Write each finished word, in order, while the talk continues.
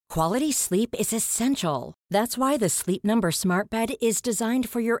Quality sleep is essential. That's why the Sleep Number Smart Bed is designed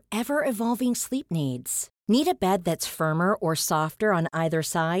for your ever-evolving sleep needs. Need a bed that's firmer or softer on either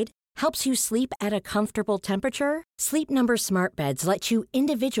side? Helps you sleep at a comfortable temperature? Sleep Number Smart Beds let you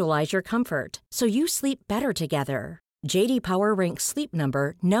individualize your comfort, so you sleep better together. J.D. Power ranks Sleep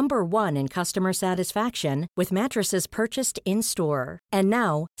Number number 1 in customer satisfaction with mattresses purchased in-store. And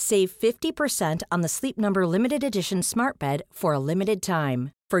now, save 50% on the Sleep Number Limited Edition Smart Bed for a limited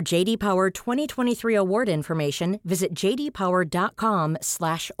time. For J.D. Power 2023 award information, visit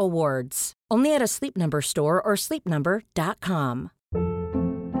jdpower.com/awards. Only at a Sleep Number store or sleepnumber.com.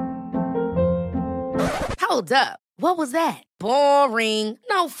 Hold up. What was that? Boring.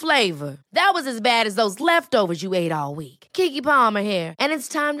 No flavor. That was as bad as those leftovers you ate all week. Keke Palmer here, and it's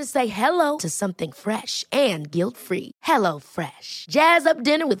time to say hello to something fresh and guilt-free. Hello Fresh. Jazz up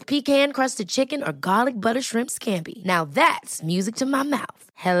dinner with pecan-crusted chicken or garlic butter shrimp scampi. Now that's music to my mouth.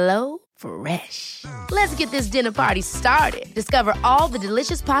 Hello Fresh. Let's get this dinner party started. Discover all the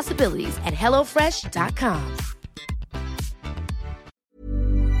delicious possibilities at hellofresh.com.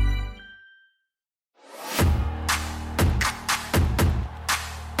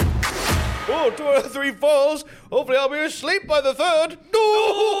 Oh, 2 out of 3 falls. Hopefully I'll be asleep by the 3rd.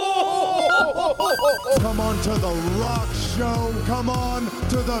 No! Come on to the Rock Show. Come on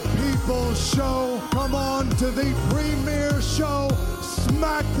to the People's Show. Come on to the premier show,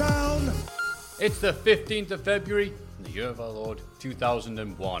 SmackDown. It's the 15th of February in the year of our Lord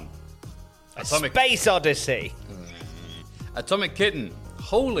 2001. Space Odyssey. Atomic Kitten,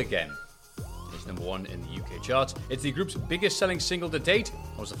 Whole Again, is number 1 in the UK charts. It's the group's biggest selling single to date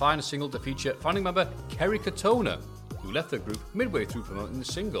and was the finest single to feature founding member Kerry Katona, who left the group midway through promoting the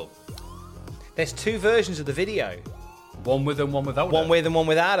single. There's 2 versions of the video. One with and one without her. One with and one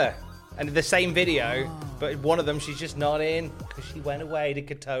without her. And the same video, but one of them she's just not in because she went away to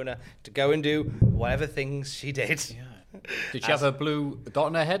Katona to go and do whatever things she did. Yeah. Did she have a blue dot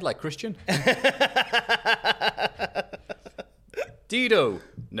on her head like Christian? Dido,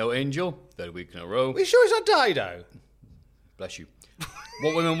 No Angel, 3rd week in a row. Are you sure it's not Dido? Bless you.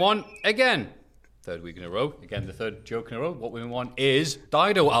 What Women Want, again, 3rd week in a row. Again, the 3rd joke in a row. What Women Want is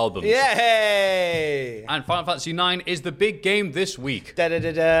Dido albums. Yay! And Final Fantasy IX is the big game this week. Da da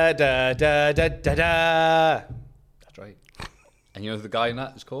da da da da da da da. That's right. And you know who the guy in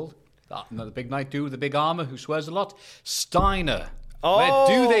that is called? The big night dude with the big armour who swears a lot? Steiner. Oh. Where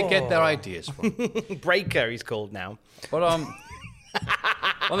do they get their ideas from? Breaker, he's called now. But on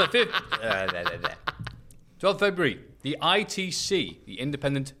the 5th, 12th February, the ITC, the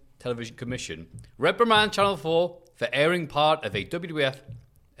Independent Television Commission, reprimanded Channel 4 for airing part of a WWF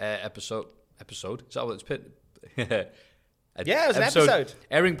episode. Is that what it's put? Yeah, it was an episode.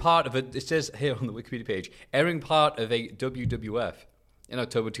 Airing part of it says here on the Wikipedia page, airing part of a WWF in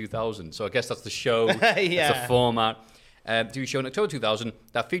October 2000. So I guess that's the show, Yeah. that's the format. TV show in October 2000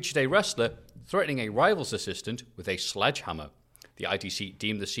 that featured a wrestler threatening a rival's assistant with a sledgehammer. The ITC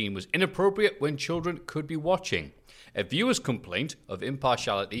deemed the scene was inappropriate when children could be watching. A viewer's complaint of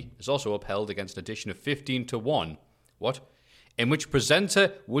impartiality is also upheld against an edition of 15-1. In which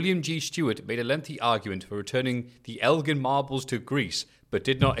presenter William G. Stewart made a lengthy argument for returning the Elgin marbles to Greece, but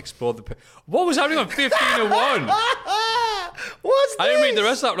did not explore the... What was happening on 15-1? What's this? I didn't read the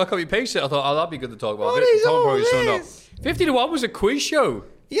rest of that. Look how you paced it. I thought, that'd be good to talk about. What is all this? 15-1 was a quiz show.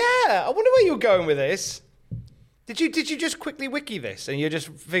 Yeah, I wonder where you were going with this. Did you just quickly wiki this and you're just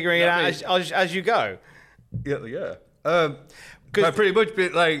figuring it out as you go? Yeah. I pretty much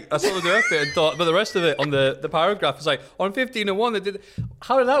been like, I saw the direct bit and thought, but the rest of it on the paragraph is like, on 15-1, they did.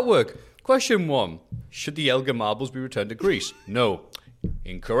 How did that work? Question 1: should the Elgin marbles be returned to Greece? No.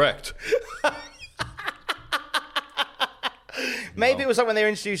 Incorrect. Maybe it was like when they were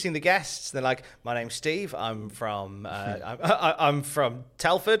introducing the guests. They're like, "My name's Steve. I'm from I'm from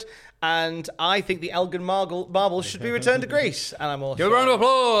Telford, and I think the Elgin marbles should be returned to Greece." And I'm all give a round of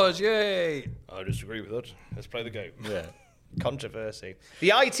applause! Yay! I disagree with that. Let's play the game. Yeah. Controversy. The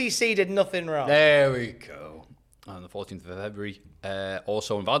ITC did nothing wrong. There we go. On the 14th of February,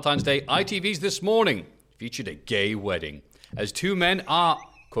 also on Valentine's Day, ITV's This Morning featured a gay wedding as 2 men are,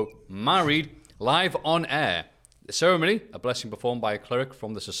 quote, married live on air. The ceremony, a blessing performed by a cleric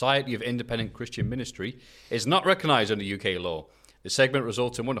from the Society of Independent Christian Ministry, is not recognised under UK law. The segment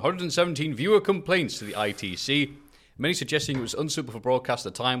results in 117 viewer complaints to the ITC, many suggesting it was unsuitable for broadcast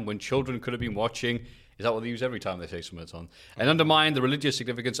at a time when children could have been watching. Is that what they use every time they say something that's on? And undermine the religious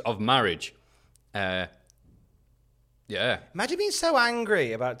significance of marriage. Yeah. Imagine being so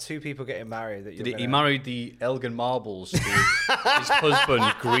angry about 2 people getting married that He married the Elgin marbles to his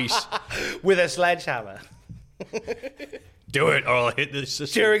husband, Greece. with a sledgehammer. Do it, or I'll hit the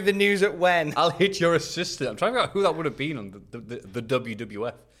assistant. During the news at when? I'll hit your assistant. I'm trying to figure out who that would have been on the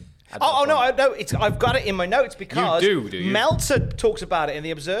WWF. No, I've got it in my notes because You do you? Meltzer talks about it in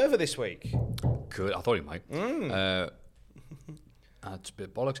The Observer this week. Good. I thought he might. That's a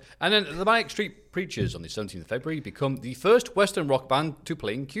bit bollocks. And then the Manic Street Preachers on the 17th of February become the first Western rock band to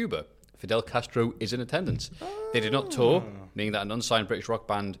play in Cuba. Fidel Castro is in attendance. They did not tour, meaning that an unsigned British rock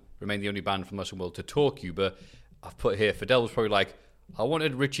band remained the only band from the Western world to tour Cuba. I've put here, Fidel was probably like, I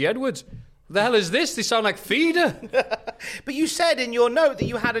wanted Richie Edwards. What the hell is this? They sound like Feeder. But you said in your note that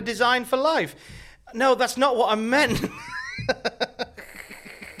you had a design for life. No, that's not what I meant.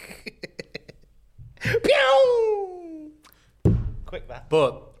 Pew! Quick that.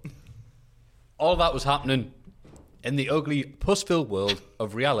 But all that was happening in the ugly, pus-filled world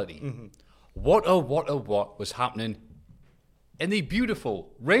of reality. Mm-hmm. What was happening in the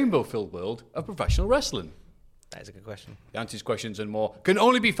beautiful, rainbow-filled world of professional wrestling? That is a good question. The answers, questions, and more can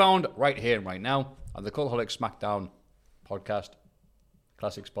only be found right here and right now on the Cultaholic SmackDown podcast.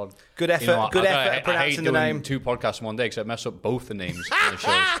 Classics pod. Good effort. Good effort at pronouncing I hate the doing name. 2 podcasts in one day because I mess up both the names of the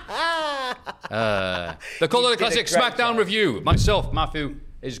shows. The Cultaholic Classic SmackDown review. Myself, Matthew,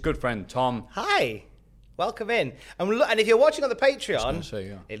 his good friend Tom. Hi. Welcome in. And if you're watching on the Patreon, say,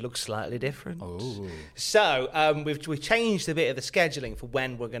 yeah. It looks slightly different. Oh. So we've changed a bit of the scheduling for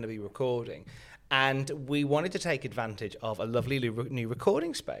when we're going to be recording. And we wanted to take advantage of a lovely new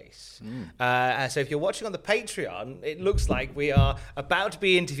recording space. So if you're watching on the Patreon, it looks like we are about to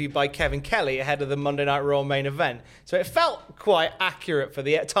be interviewed by Kevin Kelly ahead of the Monday Night Raw main event. So it felt quite accurate for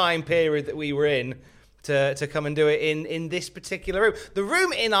the time period that we were in to come and do it in this particular room. The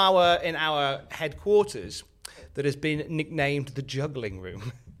room in our headquarters that has been nicknamed the Juggling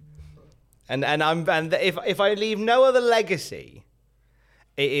Room. and if I leave no other legacy,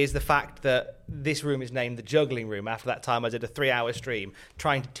 it is the fact that this room is named the Juggling Room after that time I did a 3-hour stream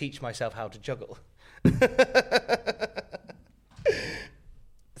trying to teach myself how to juggle.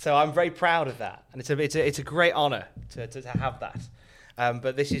 So I'm very proud of that, and it's a great honour to have that.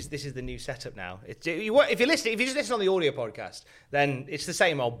 But this is the new setup now. If you just listen on the audio podcast, then it's the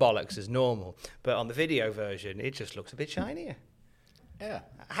same old bollocks as normal. But on the video version, it just looks a bit shinier. Yeah.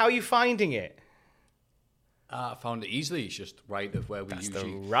 How are you finding it? I found it easily. It's just right of where we That's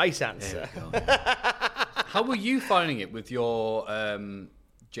usually... the right answer. How were you finding it with your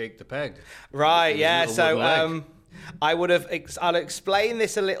Jake the Peg? Right, With yeah. his little wooden leg? I'll explain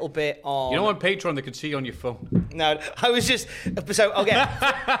this a little bit on... You know on Patreon they can see on your phone. No, I was just... So, okay,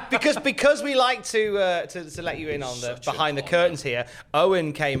 because we like to let you in on the behind the curtains here,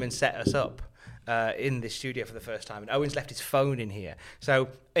 Owen came and set us up in this studio for the first time, and Owen's left his phone in here. So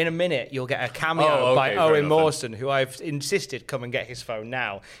in a minute, you'll get a cameo by Owen Mawson, who I've insisted come and get his phone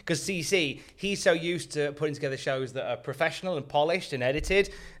now. Because CC, he's so used to putting together shows that are professional and polished and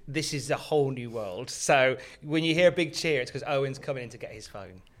edited. This is a whole new world. So when you hear a big cheer, it's because Owen's coming in to get his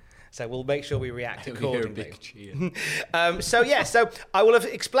phone. So we'll make sure we react accordingly. So I will have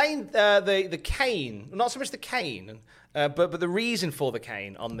explained the cane, not so much the cane, but the reason for the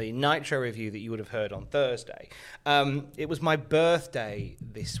cane on the Nitro review that you would have heard on Thursday. It was my birthday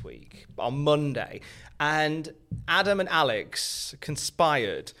this week, on Monday, and Adam and Alex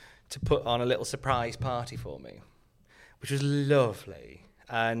conspired to put on a little surprise party for me, which was lovely,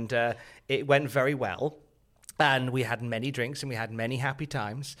 and it went very well. And we had many drinks and we had many happy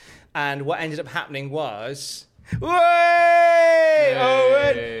times. And what ended up happening was... Way!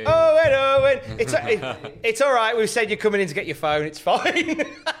 Owen! It's all right. We've said you're coming in to get your phone. It's fine.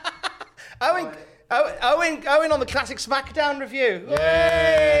 Owen on the classic SmackDown review.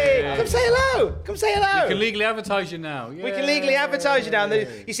 Yay! Come say hello. We can legally advertise you now. Yay. We can legally advertise you now.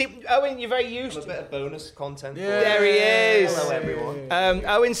 You see, Owen, you're very used to... A bit of bonus content. There he is. Hello, everyone.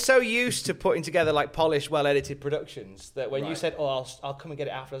 Owen's so used to putting together like polished, well-edited productions that when you said, I'll come and get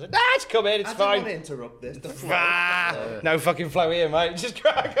it after, I was like, it's come in, it's fine. I didn't want to interrupt this. The flow. No fucking flow here, mate. Just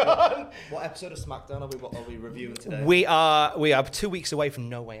crack on. What episode of SmackDown are we reviewing today? We are 2 weeks away from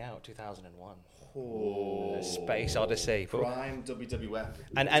No Way Out 2001. Space Odyssey, Prime WWF,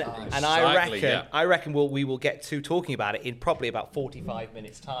 and Exactly, I reckon we will get to talking about it in probably about 45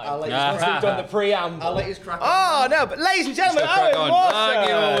 minutes time. I'll let you Once we've done the preamble. I'll let you crack on. Oh no, but ladies and gentlemen, Owen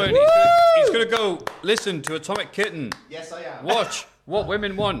Mawson. He's gonna go listen to Atomic Kitten. Yes, I am. Watch What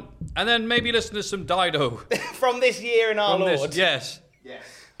Women Want, and then maybe listen to some Dido from this year in our Lord. Yes.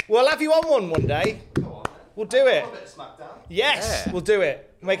 We'll have you on one day. Go on, then. We'll do it. A bit of SmackDown. Yes, Yeah. we'll do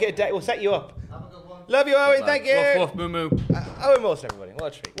it. Make it a day. We'll set you up. Have a good one. Love you, Owen. Thank you. Woof, woof, moo, moo. Owen Mawson, everybody.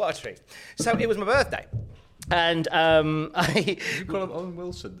 What a treat. So it was my birthday. And You call him Owen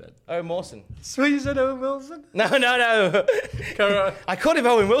Wilson then? Owen Mawson. So you said Owen Wilson? No. I called him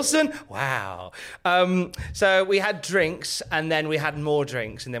Owen Wilson. Wow. So we had drinks, and then we had more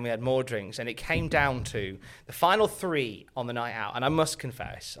drinks, and then we had more drinks, and it came down to the final 3 on the night out. And I must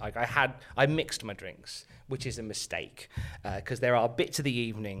confess, like I mixed my drinks, which is a mistake, because there are bits of the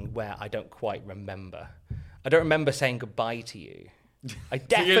evening where I don't quite remember. I don't remember saying goodbye to you. I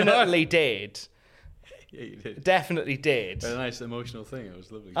definitely did. Yeah, you did. Definitely did. A nice emotional thing. It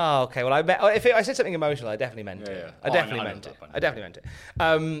was lovely. Oh, okay. Well, if I said something emotional, I definitely meant it. Yeah. I definitely meant it.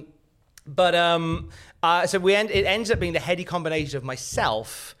 So it ends up being the heady combination of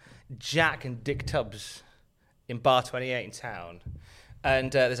myself, Jack, and Dick Tubbs in Bar 28 in town.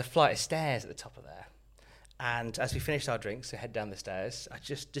 And there's a flight of stairs at the top of there. And as we finished our drinks to head down the stairs, I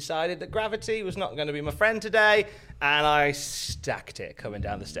just decided that gravity was not going to be my friend today, and I stacked it coming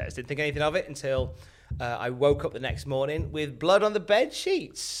down the stairs. Didn't think anything of it until I woke up the next morning with blood on the bed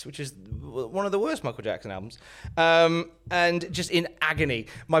sheets, which is one of the worst Michael Jackson albums, and just in agony.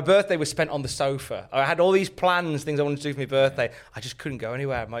 My birthday was spent on the sofa. I had all these plans, things I wanted to do for my birthday. I just couldn't go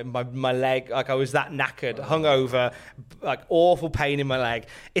anywhere. My leg, like I was that knackered, hungover, like awful pain in my leg.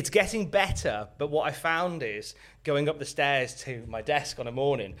 It's getting better, but what I found is going up the stairs to my desk on a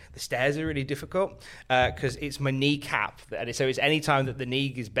morning, the stairs are really difficult because it's my kneecap. So it's any time that the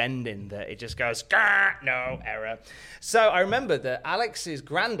knee is bending that it just goes, no, error. So I remember that Alex's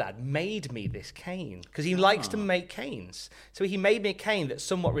granddad made me this cane because he likes to make canes. So he made me a cane that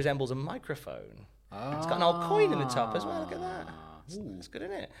somewhat resembles a microphone. It's got an old coin in the top as well. Look at that. It's good,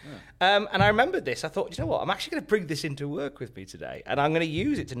 isn't it? Yeah. And I remembered this. I thought, you know what? I'm actually going to bring this into work with me today, and I'm going to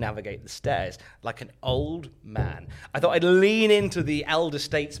use it to navigate the stairs like an old man. I thought I'd lean into the elder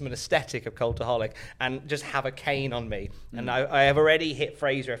statesman aesthetic of Cultaholic and just have a cane on me. And I have already hit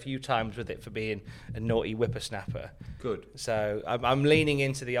Fraser a few times with it for being a naughty whippersnapper. Good. So I'm leaning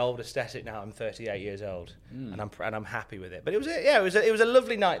into the old aesthetic now. I'm 38 years old, and I'm happy with it. But it was a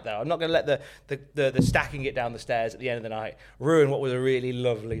lovely night though. I'm not going to let the stacking it down the stairs at the end of the night ruin what was a really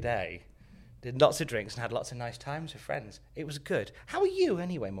lovely day. Did lots of drinks and had lots of nice times with friends. It was good. How are you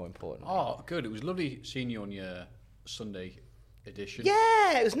anyway, more importantly? Oh, good. It was lovely seeing you on your Sunday edition.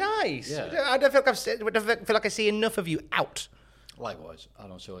 Yeah, it was nice. Yeah. I don't feel like I see enough of you out. Likewise, I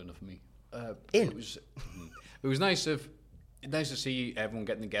don't see enough of me. In. It was nice to see everyone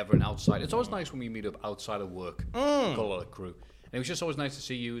getting together and outside. It's always nice when we meet up outside of work. We've got a lot of crew. And it was just always nice to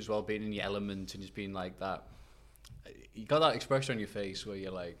see you as well, being in your element and just being like that. You got that expression on your face where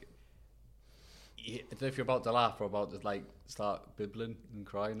you're like, I don't know if you're about to laugh or about to like start bibbling and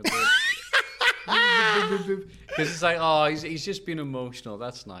crying a bit. Because it's like, oh, he's just been emotional.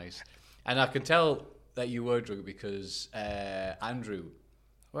 That's nice. And I could tell that you were drunk because Andrew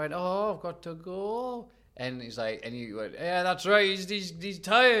went, oh, I've got to go. And he's like, and he went, yeah, that's right. He's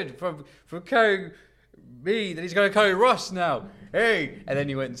tired from carrying me. That he's going to carry Ross now. Hey, and then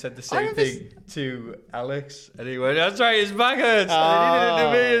he went and said the same thing to Alex, and he went, "That's right, his back hurts." And then he did it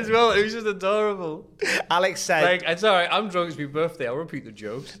to me as well. It was just adorable. Alex said, "Like, it's all right. I'm drunk. It's my birthday. I'll repeat the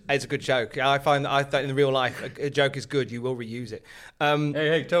jokes." It's a good joke. I find that in real life, a joke is good. You will reuse it.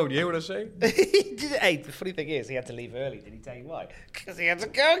 Hey, Tony, you hear what I say? Hey, the funny thing is, he had to leave early. Did he tell you why? Because he had to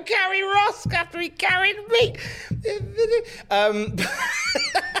go and carry Ross after he carried me.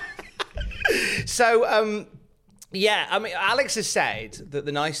 Yeah, I mean, Alex has said that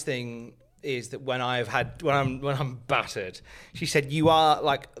the nice thing is that when I'm battered, she said you are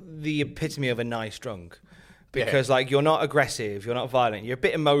like the epitome of a nice drunk, because like you're not aggressive, you're not violent, you're a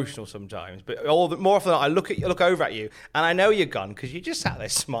bit emotional sometimes, but more often than not, I look over at you and I know you're gone because you just sat there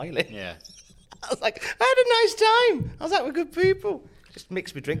smiling. Yeah, I was like, I had a nice time. I was out with good people. Just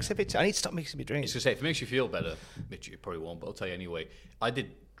mix my drinks a bit. I need to stop mixing my drinks. to say, if it makes you feel better, which you probably won't, but I'll tell you anyway. I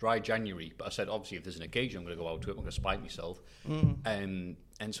did dry January, but I said, obviously, if there's an occasion, I'm going to go out to it. I'm going to spite myself. And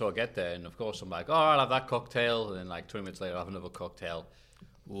so I get there, and of course, I'm like, oh, I'll have that cocktail. And then, like, 20 minutes later, I'll have another cocktail.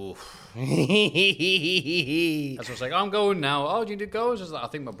 Oof. That's what I was like, I'm going now. Oh, do you need to go? I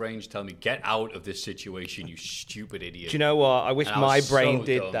think my brain's telling me, get out of this situation, you stupid idiot. Do you know what? I wish my brain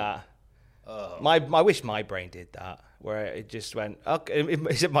did dumb. that. I wish my brain did that, where it just went, okay,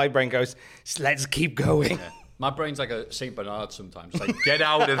 my brain goes, let's keep going. Yeah. My brain's like a St. Bernard sometimes. It's like, get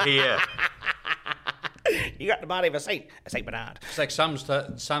out of here. You got the body of a St. Bernard. It's like Sam's,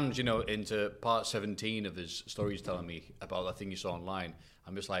 into part 17 of his stories telling me about that thing you saw online.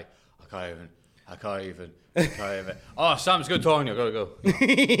 I'm just like, I can't even. Oh, Sam's good talking. I've got to go.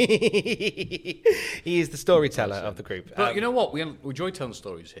 He is the storyteller of the group. But you know what? We enjoy telling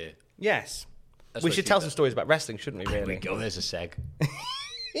stories here. Yes. That's We what should I tell think some stories about wrestling, shouldn't we, There really? we go. There's a seg.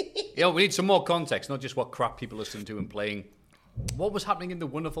 We need some more context, not just what crap people listen to and playing. What was happening in the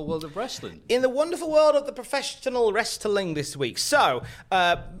wonderful world of wrestling? In the wonderful world of the professional wrestling this week. So,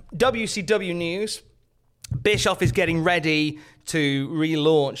 WCW news. Bischoff is getting ready to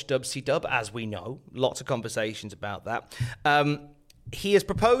relaunch WCW, as we know. Lots of conversations about that. He has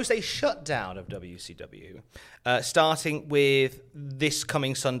proposed a shutdown of WCW, starting with this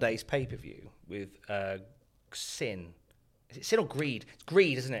coming Sunday's pay-per-view with Sin. Is it Sin or Greed? It's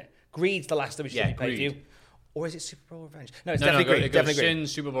Greed, isn't it? Greed's the last WCW pay-per-view. Or is it Super Bowl Revenge? No, it's definitely Greed. It goes Sin,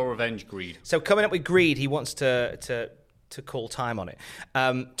 Super Bowl Revenge, Greed. So coming up with Greed, he wants to call time on it.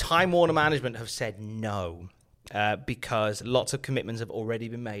 Time Warner management have said no. Because lots of commitments have already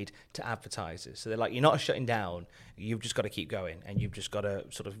been made to advertisers. So they're like, you're not shutting down, you've just got to keep going, and you've just got to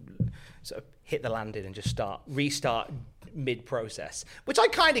sort of hit the landing and just restart mid-process, which I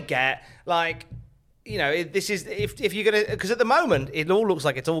kind of get. Like, you know, this is, if you're going to, because at the moment, it all looks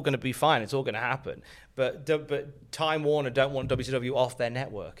like it's all going to be fine, it's all going to happen, but Time Warner don't want WCW off their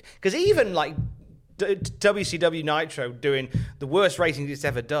network. Because even, like, WCW Nitro doing the worst ratings it's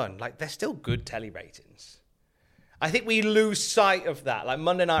ever done, like, they're still good telly ratings. I think we lose sight of that. Like,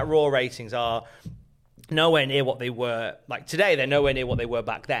 Monday Night Raw ratings are nowhere near what they were. Like, today, they're nowhere near what they were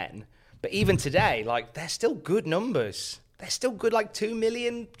back then. But even today, like, they're still good numbers. They're still good, like 2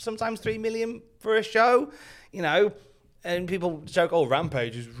 million, sometimes 3 million for a show, you know. And people joke, oh,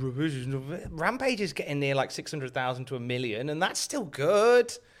 Rampage is getting near like 600,000 to 1 million, and that's still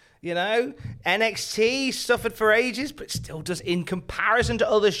good. You know, NXT suffered for ages, but still does, in comparison to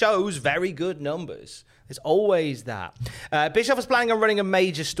other shows, very good numbers. There's always that. Bischoff is planning on running a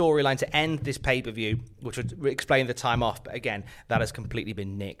major storyline to end this pay-per-view, which would explain the time off. But again, that has completely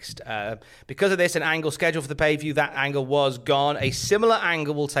been nixed. Because of this, an angle scheduled for the pay-per-view, that angle was gone. A similar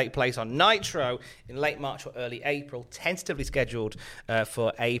angle will take place on Nitro in late March or early April, tentatively scheduled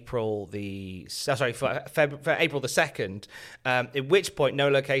for April the 2nd. At which point, no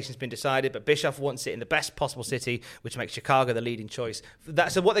location's been decided, but Bischoff wants it in the best possible city, which makes Chicago the leading choice.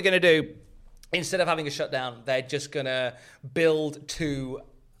 So what they're going to do, instead of having a shutdown, they're just going to build to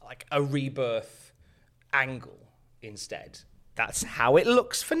like a rebirth angle instead. That's how it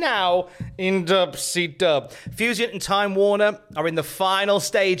looks for now in WCW. Fusion and Time Warner are in the final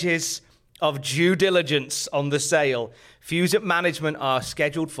stages of due diligence on the sale. Fusion management are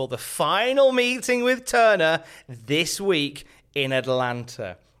scheduled for the final meeting with Turner this week in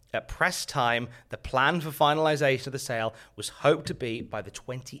Atlanta. At press time, the plan for finalization of the sale was hoped to be by the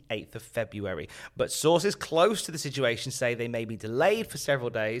 28th of February. But sources close to the situation say they may be delayed for several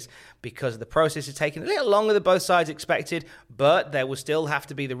days because the process is taking a little longer than both sides expected, but there will still have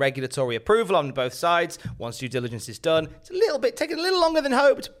to be the regulatory approval on both sides once due diligence is done. It's taking a little longer than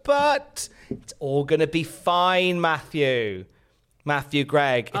hoped, but it's all going to be fine, Matthew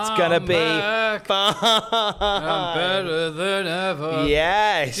Gregg. It's going to be fine. I'm better than ever.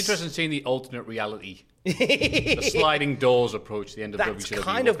 Yes. It's interesting seeing the alternate reality. The sliding doors approach the end of That's WCW.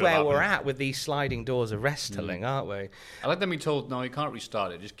 kind of where we're at with these sliding doors of wrestling, aren't we? I like them being told, no, you can't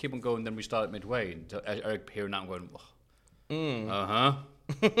restart it. Just keep on going, then restart it midway. And Eric hearing that and going, uh-huh.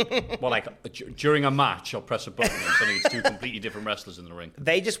 Well, like during a match, I'll press a button and suddenly it's two completely different wrestlers in the ring.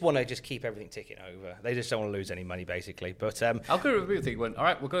 They just want to just keep everything ticking over. They just don't want to lose any money, basically. But how could it be? They went, all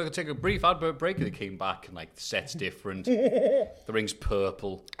right, we're going to take a brief advert break. And they came back and like the set's different. The ring's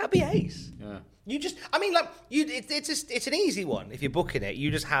purple. That'd be ace. Yeah. You just, I mean, like it's an easy one. If you're booking it,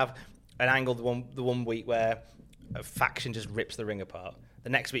 you just have an angle the one week where a faction just rips the ring apart. The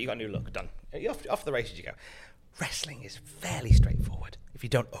next week you got a new look. Done. Off the races you go. Wrestling is fairly straightforward if you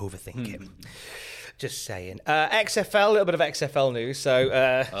don't overthink it. Just saying. XFL, a little bit of XFL news.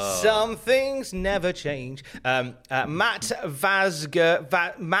 So some things never change. Matt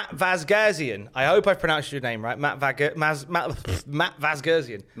Vazgerzian. I hope I've pronounced your name right. Matt Vazgerzian.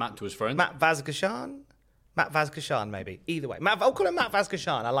 Matt to his friend. Matt Vazgershan, maybe. Either way. I'll call him Matt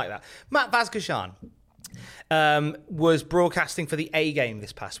Vazgershan. I like that. Matt Vazgershan was broadcasting for the A game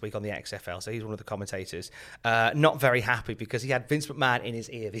this past week on the XFL, so he's one of the commentators. Not very happy because he had Vince McMahon in his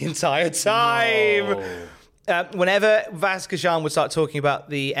ear the entire time. No. Whenever Vazgershan would start talking about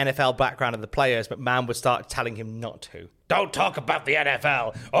the NFL background of the players, McMahon would start telling him not to. Don't talk about the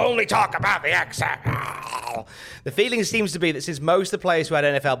NFL. Only talk about the XFL. The feeling seems to be that since most of the players who had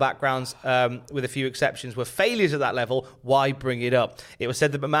NFL backgrounds, with a few exceptions, were failures at that level, why bring it up? It was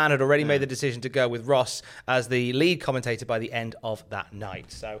said that McMahon had already made the decision to go with Ross as the lead commentator by the end of that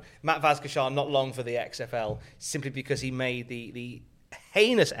night. So Matt Vazgershan not long for the XFL simply because he made the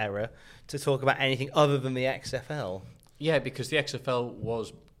heinous error to talk about anything other than the XFL. Yeah, because the XFL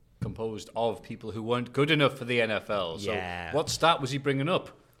was composed of people who weren't good enough for the NFL. So Yeah. what stat was he bringing up?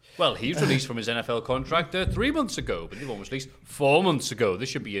 Well, he's released from his NFL contract 3 months ago, but the other one was released 4 months ago. This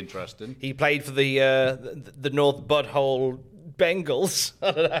should be interesting. He played for the North Butthole Bengals.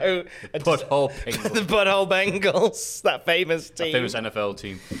 I don't know. Butthole Bengals. The Butthole Bengals, that famous team. Famous NFL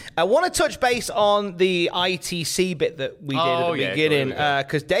team. I want to touch base on the ITC bit that we did at the beginning,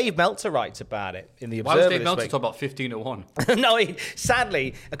 because Dave Meltzer writes about it in the Observer. Why was Dave Meltzer week. talk about 15-1? No,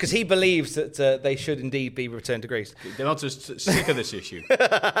 sadly, because he believes that they should indeed be returned to Greece. Dave Meltzer's sick of this issue.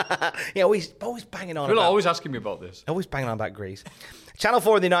 Yeah, always banging on. People are always asking me about this. Always banging on about Greece. Channel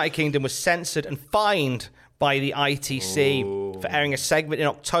 4 in the United Kingdom was censored and fined by the ITC for airing a segment in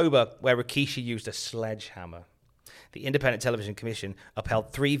October where Rikishi used a sledgehammer. The Independent Television Commission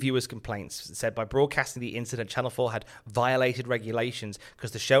upheld 3 viewers' complaints that said by broadcasting the incident, Channel 4 had violated regulations because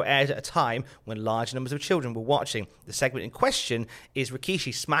the show aired at a time when large numbers of children were watching. The segment in question is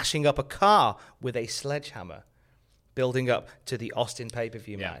Rikishi smashing up a car with a sledgehammer, building up to the Austin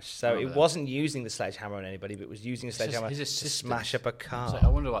pay-per-view match. So it wasn't using the sledgehammer on anybody, but it was using a sledgehammer to smash up a car. I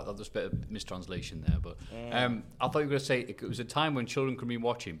wonder about that. There's a bit of mistranslation there, but I thought you were going to say it was a time when children could be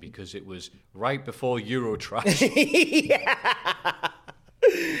watching because it was right before Eurotrash.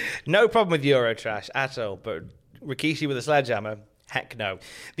 No problem with Eurotrash at all, but Rikishi with a sledgehammer, heck no.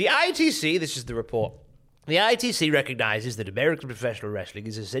 The ITC, this is the report. The ITC recognises that American professional wrestling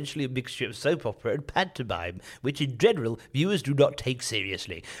is essentially a mixture of soap opera and pantomime, which in general viewers do not take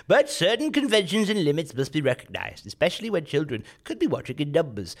seriously. But certain conventions and limits must be recognised, especially when children could be watching in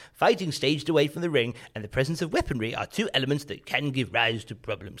numbers. Fighting staged away from the ring and the presence of weaponry are 2 elements that can give rise to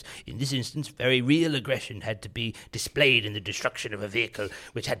problems. In this instance, very real aggression had to be displayed in the destruction of a vehicle,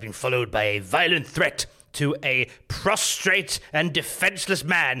 which had been followed by a violent threat to a prostrate and defenseless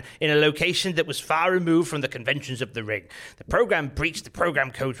man in a location that was far removed from the conventions of the ring. The program breached the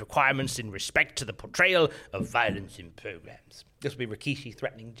program code's requirements in respect to the portrayal of violence in programs. This would be Rikishi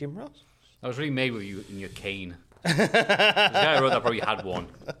threatening Jim Ross. That was really made with you in your cane. The guy who wrote that probably had one.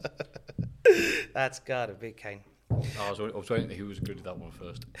 That's gotta be Kane. I was waiting who was going to do that one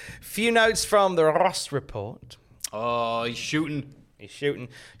first. Few notes from the Ross report. Oh, he's shooting.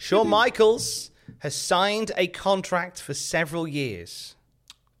 Shawn Michaels has signed a contract for several years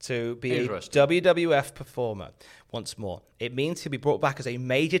to be a WWF performer. Once more, it means he'll be brought back as a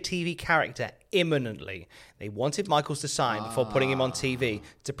major TV character imminently. They wanted Michaels to sign before putting him on TV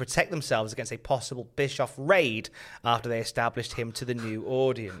to protect themselves against a possible Bischoff raid after they established him to the new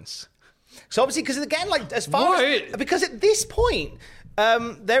audience. So obviously, because again, like as far as, because at this point,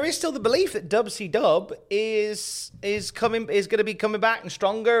 there is still the belief that WCW is going to be coming back and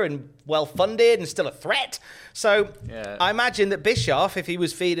stronger and well funded and still a threat. So I imagine that Bischoff, if he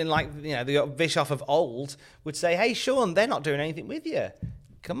was feeling like the Bischoff of old, would say, "Hey, Shawn, they're not doing anything with you.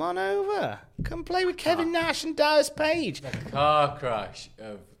 Come on over. Come play with Kevin Nash and Dallas Page." The car crash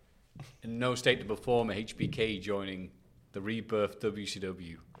of No State to Perform, HBK joining the Rebirth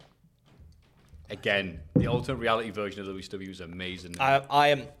WCW. Again, the alternate reality version of WCW is amazing. I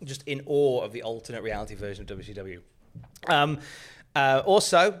am just in awe of the alternate reality version of WCW.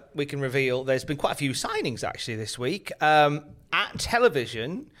 Also, we can reveal there's been quite a few signings actually this week. At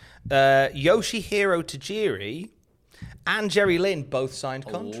television, Yoshihiro Tajiri and Jerry Lynn both signed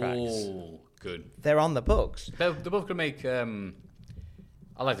contracts. Oh, good. They're on the books. They're both going to make,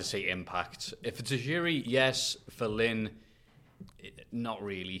 I like to say impact. If it's Tajiri, yes. For Lynn, not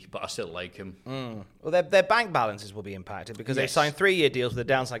really, but I still like him. Well, their bank balances will be impacted because they signed 3-year deals with a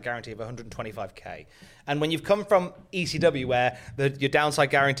downside guarantee of $125K. And when you've come from ECW, where your downside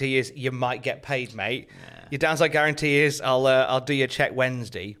guarantee is you might get paid, mate. Yeah. Your downside guarantee is I'll do your check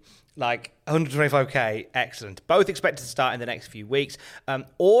Wednesday. Like $125K, excellent. Both expected to start in the next few weeks.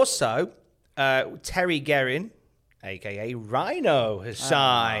 Also, Terry Guerin, aka Rhino, has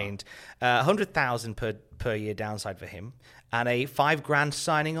signed $100,000 per year downside for him, and a $5,000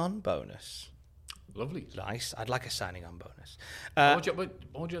 signing on bonus. Lovely. Nice. I'd like a signing on bonus. What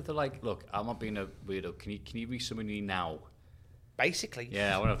would you have to like? Look, I'm not being a weirdo. Can you read some of me now? Basically.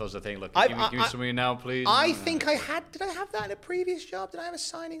 Yeah, I wonder if that was the thing. Look, can you give me some of me now, please? I think I had. Did I have that in a previous job? Did I have a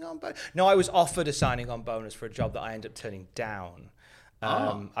signing on bonus? No, I was offered a signing on bonus for a job that I ended up turning down.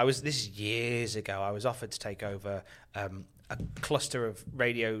 This is years ago. I was offered to take over a cluster of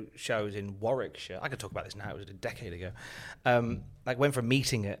radio shows in Warwickshire. I could talk about this now. It was a decade ago. I went for a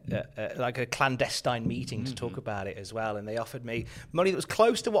meeting at like a clandestine meeting to talk about it as well, and they offered me money that was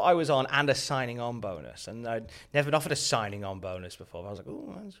close to what I was on and a signing on bonus. And I'd never been offered a signing on bonus before. I was like,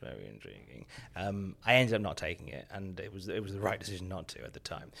 oh, that's very intriguing. I ended up not taking it, and it was the right decision not to at the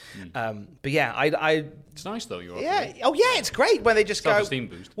time. But yeah, it's nice though. It's great when they just go, self-esteem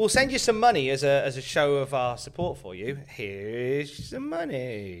boost. We'll send you some money as a show of our support for you. Here Here's some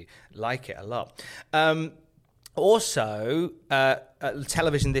money. Like it a lot. Also,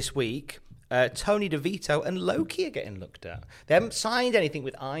 television this week, Tony DeVito and Loki are getting looked at. They haven't signed anything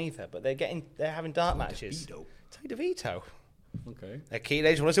with either, but they're having dark matches. Tony DeVito. Okay. They're keen.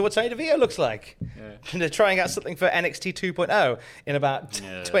 They just want to see what Tony DeVito looks like. Yeah. They're trying out something for NXT 2.0 in about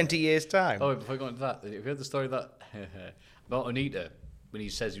 20 years' time. Oh, before I go into that, have you heard the story about Onita, when he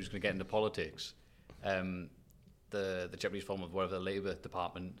says he was going to get into politics? The Japanese form of whatever the Labour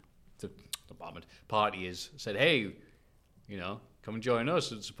party is, said, hey, come and join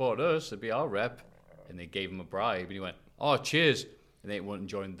us and support us, it'd be our rep. And they gave him a bribe, and he went, oh, cheers. And they went and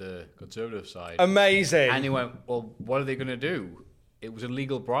joined the Conservative side. Amazing. And he went, well, what are they going to do? It was a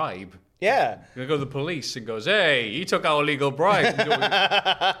legal bribe. Yeah. You're going to go to the police and goes, hey, he took our legal bribe.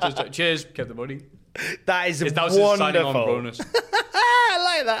 Just, cheers, kept the money. That is that was wonderful. his signing on bonus. I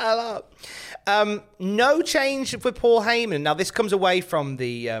like that a lot. No change with Paul Heyman. Now, this comes away from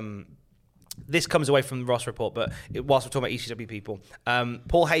the Ross report, but whilst we're talking about ECW people,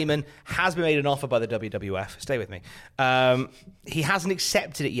 Paul Heyman has been made an offer by the WWF. Stay with me. He hasn't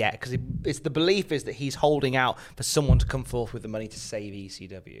accepted it yet because the belief is that he's holding out for someone to come forth with the money to save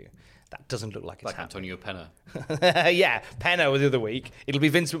ECW. That doesn't look like it's happening. Antonio Penna. Yeah, Penna was the other week. It'll be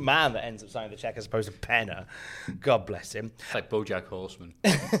Vince McMahon that ends up signing the check as opposed to Penna. God bless him. It's like BoJack Horseman.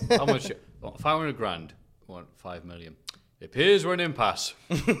 How much? 500 grand. 5 million. It appears we're in impasse.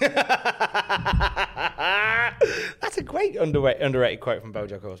 That's a great underrated quote from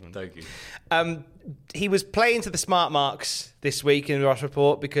BoJack Horseman. Thank you. He was playing to the smart marks this week in the Ross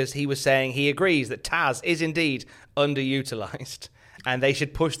report because he was saying he agrees that Taz is indeed underutilized and they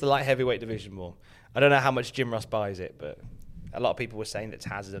should push the light heavyweight division more. I don't know how much Jim Ross buys it, but a lot of people were saying that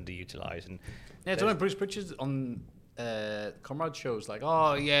Taz is underutilized. And yeah, don't know, Bruce Pritchard on Comrade shows like,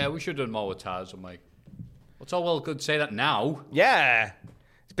 oh yeah, we should have done more with Taz. I'm like, what's all well good to say that now? Yeah.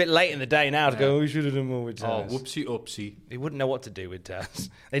 It's a bit late in the day now to go, we should have done more with Taz. Oh, whoopsie oopsie. They wouldn't know what to do with Taz.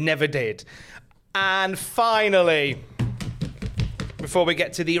 They never did. And finally, before we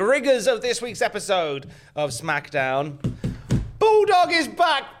get to the rigours of this week's episode of SmackDown, Bulldog is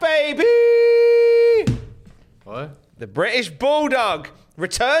back, baby! What? The British Bulldog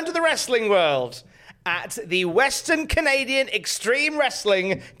returned to the wrestling world at the Western Canadian Extreme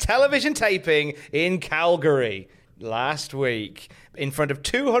Wrestling television taping in Calgary last week. In front of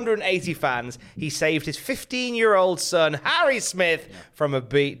 280 fans, he saved his 15-year-old son, Harry Smith, from a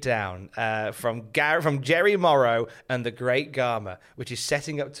beatdown from Jerry Morrow and the Great Garma, which is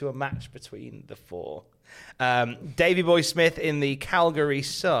setting up to a match between the four. Davey Boy Smith in the Calgary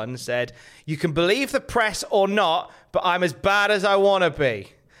Sun said, "You can believe the press or not, but I'm as bad as I want to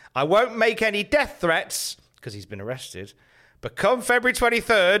be. I won't make any death threats," because he's been arrested, "but come February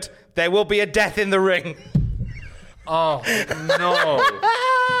 23rd, there will be a death in the ring." Oh, no.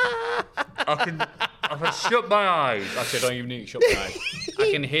 I can shut my eyes. Actually, I don't even need to shut my eyes.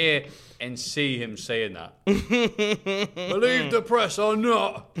 I can hear and see him saying that. Believe the press or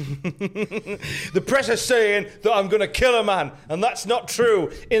not. The press is saying that I'm going to kill a man, and that's not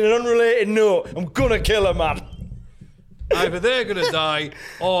true. In an unrelated note, I'm going to kill a man. Either they're going to die,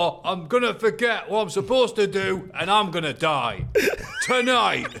 or I'm going to forget what I'm supposed to do, and I'm going to die.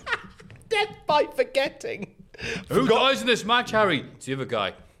 Tonight. Death by forgetting. Who dies in this match, Harry? It's the other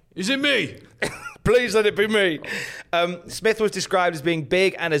guy. Is it me? Please let it be me. Smith was described as being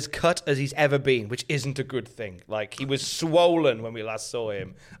big and as cut as he's ever been, which isn't a good thing. Like, he was swollen when we last saw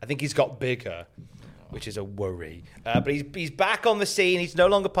him. I think he's got bigger, which is a worry. But he's back on the scene. He's no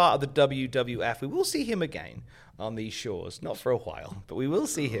longer part of the WWF. We will see him again on these shores. Not for a while, but we will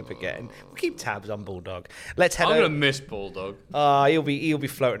see him again. We'll keep tabs on Bulldog. Let's head I'm over. going to miss Bulldog. He'll be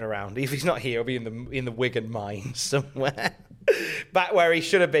floating around. If he's not here, he'll be in the Wigan mine somewhere. Back where he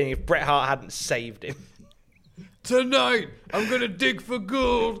should have been if Bret Hart hadn't saved him. Tonight, I'm going to dig for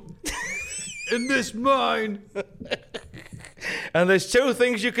gold in this mine. And there's two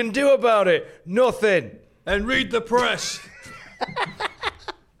things you can do about it. Nothing. And read the press.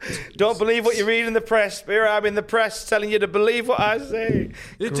 Don't believe what you read in the press. Here I am in the press telling you to believe what I say.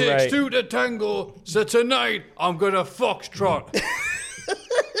 It takes two to tango, so tonight I'm going to foxtrot.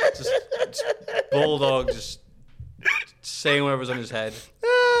 just Bulldog just saying whatever's on his head.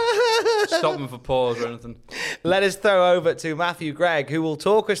 Stop him for pause or anything. Let us throw over to Matthew Gregg, who will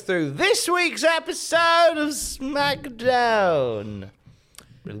talk us through this week's episode of SmackDown.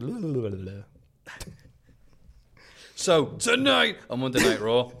 So, tonight on Monday Night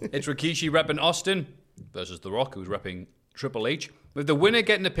Raw, it's Rikishi repping Austin versus The Rock, who's repping Triple H, with the winner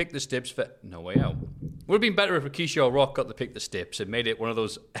getting to pick the stips for No Way Out. Would have been better if Rikishi or Rock got to pick the steps and made it one of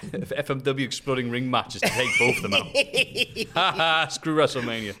those FMW exploding ring matches to take both of them out. Ha ha, screw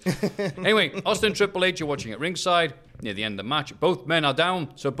WrestleMania. Anyway, Austin and Triple H are watching at ringside. Near the end of the match, both men are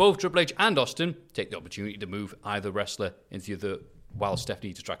down, so both Triple H and Austin take the opportunity to move either wrestler into the other while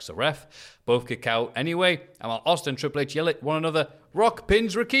Stephanie distracts the ref. Both kick out anyway, and while Austin and Triple H yell at one another, Rock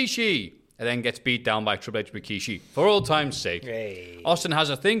pins Rikishi and then gets beat down by Triple H and Rikishi for all time's sake. Hey. Austin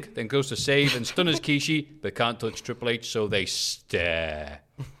has a think, then goes to save and stunners Rikishi, but can't touch Triple H, so they stare.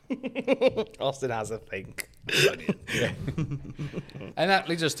 Austin has a think. And that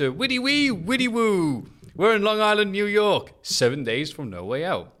leads us to Widdy Wee, Widdy Woo. We're in Long Island, New York, 7 days from No Way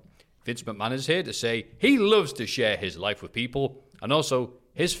Out. Vince McMahon is here to say he loves to share his life with people and also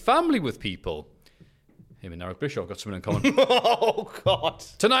his family with people. Him and Eric Bischoff got something in common. Oh, God.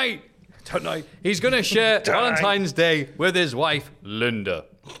 Tonight, he's going to share Valentine's Day with his wife, Linda.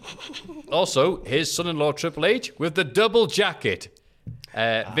 Also, his son-in-law, Triple H, with the double jacket.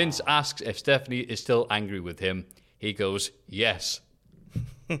 Vince asks if Stephanie is still angry with him. He goes, yes.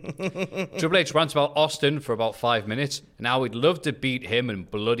 Triple H rants about Austin for about 5 minutes, and how he'd love to beat him and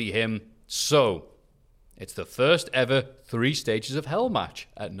bloody him. So, it's the first ever 3 Stages of Hell match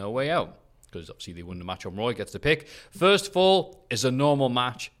at No Way Out. Because obviously they won the match on Raw, he gets the pick. First fall is a normal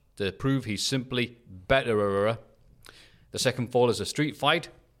match to prove he's simply better. The second fall is a street fight.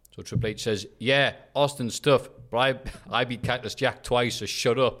 So Triple H says, yeah, Austin stuff, but I beat Cactus Jack twice, so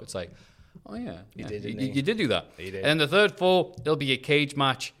shut up. It's like, oh yeah, you did do that. He did. And the third fall, there'll be a cage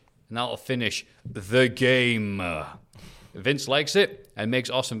match, and that'll finish the game. Vince likes it and makes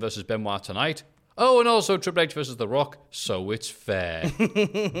Austin versus Benoit tonight. Oh, and also Triple H versus The Rock, so it's fair.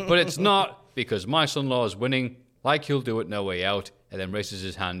 But it's not, because my son-in-law is winning, like he'll do at No Way Out, and then raises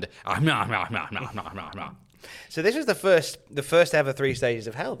his hand. So this was the first ever 3 Stages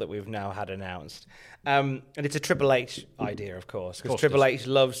of Hell that we've now had announced. And it's a Triple H idea, of course, because Triple H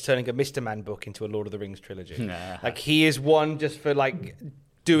loves turning a Mr. Man book into a Lord of the Rings trilogy. Like, he is one just for, like,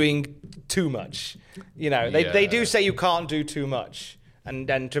 doing too much. You know, they do say you can't do too much. And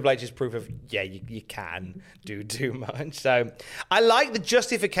then Triple H is proof of, yeah, you can do too much. So I like the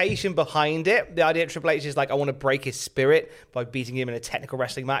justification behind it. The idea of Triple H is like, I want to break his spirit by beating him in a technical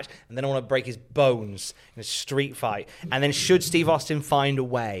wrestling match, and then I want to break his bones in a street fight. And then should Steve Austin find a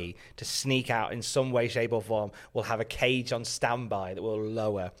way to sneak out in some way, shape, or form, we'll have a cage on standby that will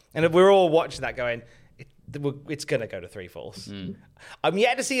lower. And we're all watching that going, it's going to go to 3 falls. I'm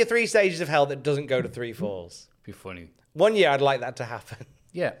yet to see a 3 Stages of Hell that doesn't go to 3 falls. Be funny. One year, I'd like that to happen.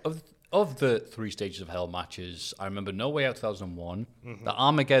 Yeah, of the 3 Stages of Hell matches, I remember No Way Out 2001, the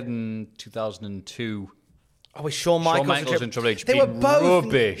Armageddon 2002. Oh, with Shawn Michaels and Triple H. They were both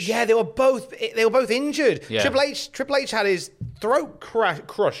rubbish. Yeah, they were both injured. Yeah. Triple H had his throat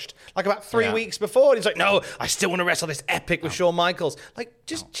crushed like about 3 weeks before. And he's like, no, I still want to wrestle this epic with Shawn Michaels. Like,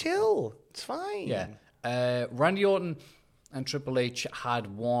 just chill. It's fine. Yeah. Randy Orton and Triple H had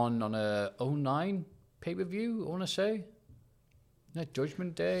one on a 09 pay-per-view, I want to say. That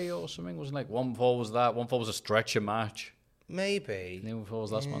Judgment Day or something. Wasn't like one fall was that. One fall was a stretcher match. Maybe. The other fall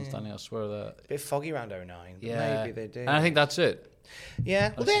was Last Man Standing, I swear that. A bit foggy around 09. Yeah. Maybe they did. And I think that's it.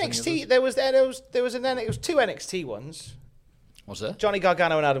 Yeah. Well, the NXT, there was 2 NXT ones. What's that? Johnny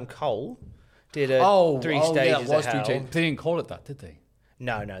Gargano and Adam Cole did a 3 Stages yeah, it was of 3 Hell. stages. They didn't call it that, did they?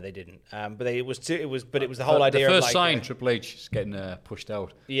 No, they didn't. But it was the whole idea the of first like, sign, Triple H is getting pushed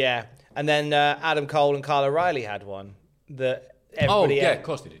out. Yeah, and then Adam Cole and Kyle O'Reilly had one that everybody. Of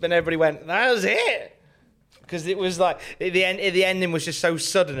course they did. Then everybody went, "That was it," because it was like the ending was just so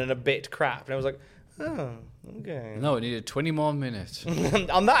sudden and a bit crap, and I was like, "Oh, okay." No, it needed 20 more minutes.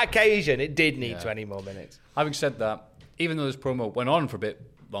 On that occasion, it did need 20 more minutes. Having said that, even though this promo went on for a bit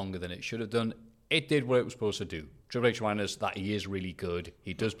longer than it should have done, it did what it was supposed to do. Triple H reminded us that he is really good.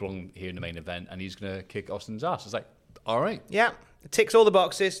 He does belong here in the main event, and he's going to kick Austin's ass. It's like, all right. Yeah, it ticks all the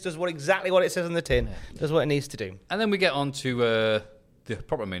boxes, does exactly what it says on the tin, does what it needs to do. And then we get on to the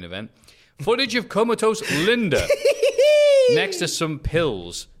proper main event. Footage of comatose Linda next to some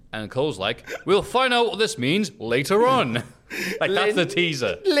pills. And Cole's like, we'll find out what this means later on. That's the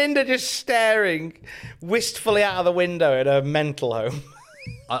teaser. Linda just staring wistfully out of the window at her mental home.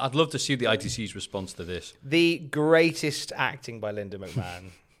 I'd love to see the ITC's response to this. The greatest acting by Linda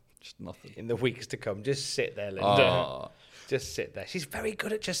McMahon. Just nothing. In the weeks to come. Just sit there, Linda. Oh. Just sit there. She's very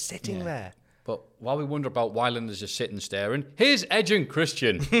good at just sitting there. But while we wonder about why Linda's just sitting staring, here's Edge and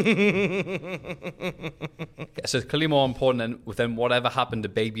Christian. It's clearly more important than whatever happened to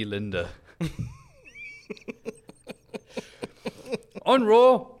baby Linda. On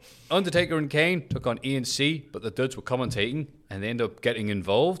Raw, Undertaker and Kane took on ENC, but the Duds were commentating, and they ended up getting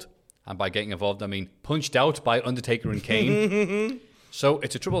involved. And by getting involved, I mean punched out by Undertaker and Kane. So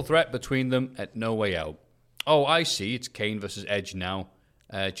it's a triple threat between them at No Way Out. Oh, I see. It's Kane versus Edge now.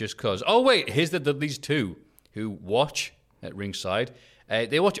 Just cause. Oh, wait. Here's the Dudleys too, who watch at ringside.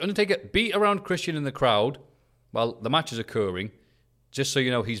 They watch Undertaker beat around Christian in the crowd while the match is occurring. Just so you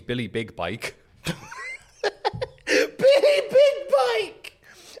know, he's Billy Big Bike. Billy Big Bike!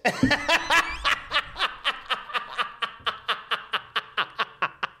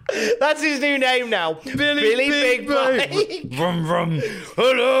 That's his new name now. Billy Big Bike. Vroom, vroom.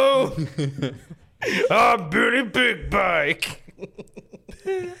 Hello. I'm Billy Big Bike.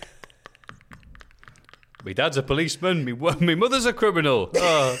 My dad's a policeman. My mother's a criminal.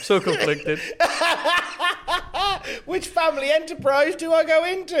 Oh, so conflicted. Which family enterprise do I go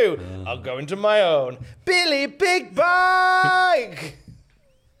into? I'll go into my own. Billy Big Bike.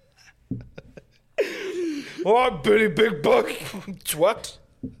 I'm Billy Big Bike. What?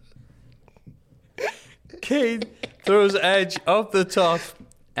 Kane throws Edge off the top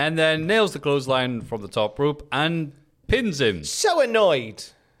and then nails the clothesline from the top rope and pins him. So annoyed.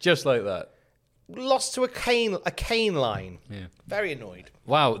 Just like that. Lost to a cane line. Yeah. Very annoyed.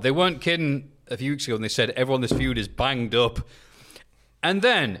 Wow, they weren't kidding a few weeks ago when they said everyone in this feud is banged up. And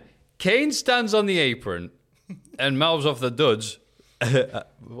then Kane stands on the apron and mouths off the duds. What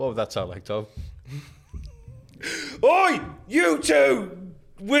would that sound like, Tom? Oi, you two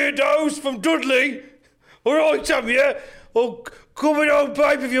weirdos from Dudley. All right, Tom, yeah? Oh, come on,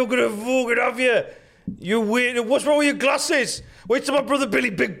 babe, if you're going to fucking have you. You weird. What's wrong with your glasses? Wait till my brother Billy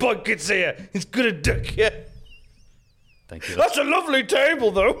Big Bike gets here. He's going to dick you. Thank you. That's a lovely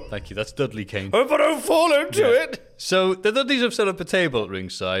table, though. Thank you. That's Dudley Kane. I hope I don't fall into it. So the Dudleys have set up a table at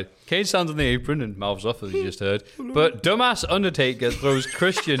ringside. Kane stands on the apron and mouths off, as you just heard. But dumbass Undertaker throws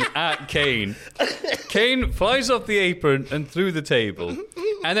Christian at Kane. Kane flies off the apron and through the table.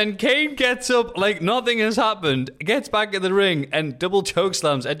 And then Kane gets up like nothing has happened, gets back in the ring, and double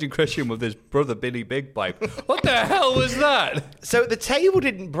chokeslams Edge and Christian with his brother Billy Big Pipe. What the hell was that? So the table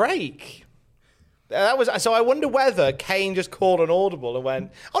didn't break. So I wonder whether Kane just called an audible and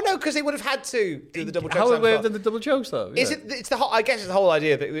went, "Oh no," because they would have had to do the double choke. How would slam they have first. done the double chokeslam? Is it? It's the whole. I guess it's the whole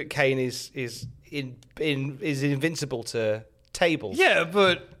idea that Kane is invincible to tables. Yeah,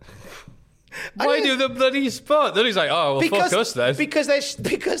 but why do the bloody spot? Then he's like, "Oh, well, fuck us then." Because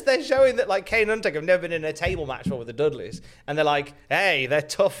they're showing that like Kane and Undertaker have never been in a table match before with the Dudleys, and they're like, "Hey, they're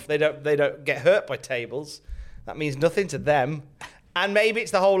tough. They don't get hurt by tables. That means nothing to them." And maybe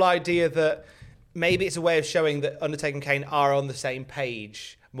it's the whole idea that. Maybe it's a way of showing that Undertaker and Kane are on the same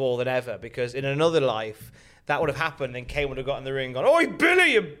page more than ever, because in another life, that would have happened and Kane would have got in the ring and gone, "Oi,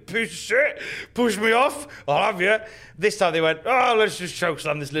 Billy, you piece of shit, push me off, I'll have you." This time they went, "Oh, let's just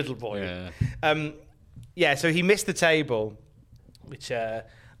chokeslam this little boy." Yeah. So he missed the table, which I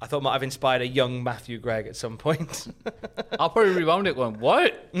thought might have inspired a young Matthew Gregg at some point. I'll probably rewound it going,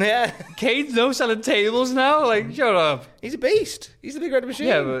 "What? Yeah. Kane's no selling tables now? Like, shut up." He's a beast. He's the big red machine.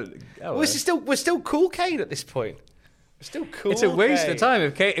 Yeah, but We're still cool Kane at this point. We're still cool. it's a waste Kane. of time.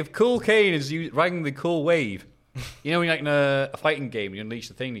 If Cool Kane is riding the cool wave, you know, when you're like in a fighting game, you unleash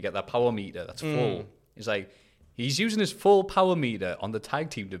the thing, you get that power meter that's full. It's like he's using his full power meter on the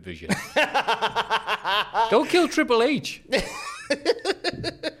tag team division. Go kill Triple H.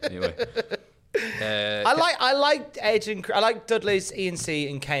 Anyway, I like Edge and I like Dudley's ENC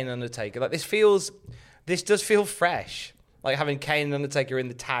and Kane and Undertaker. Like this does feel fresh. Like having Kane and Undertaker in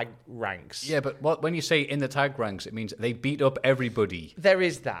the tag ranks. yeah, but when you say in the tag ranks, it means they beat up everybody. There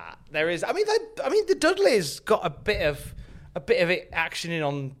is that. There is. I mean, the Dudleys got a bit of it action in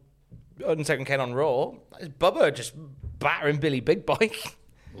on Undertaker and Kane on Raw. Bubba just battering Billy Big Bike.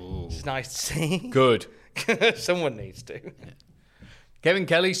 It's nice to see. Good. Someone needs to. Kevin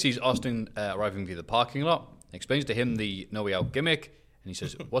Kelly sees Austin arriving via the parking lot, explains to him the No Way Out gimmick, and he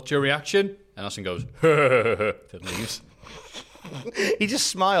says, "What's your reaction?" And Austin goes, then leaves. He just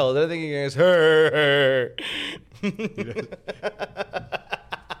smiled. I don't think he goes, "Her."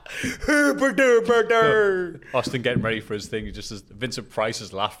 Austin getting ready for his thing. He just says Vincent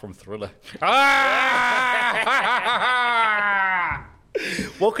Price's laugh from Thriller.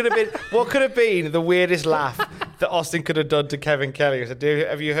 What could have been the weirdest laugh that Austin could have done to Kevin Kelly? So,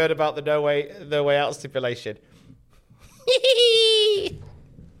 have you heard about the no way out stipulation?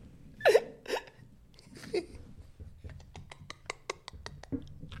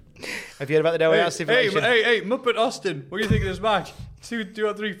 Have you heard about the no way out stipulation? Hey, Muppet Austin, what do you think of this match? 2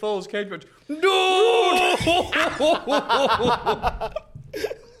 out 3 falls, cage match. No!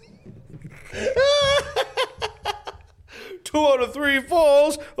 2 out of 3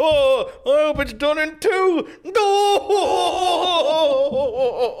 falls. Oh, I hope it's done in 2. No.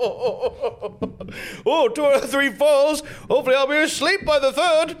 Oh, 2 out of 3 falls. Hopefully I'll be asleep by the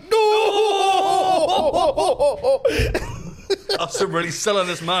 3rd. No. Austin really selling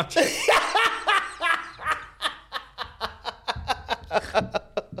this match.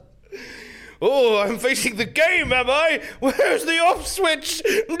 Oh, I'm facing the game, am I? Where's the off switch?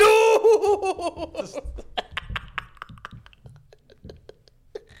 No!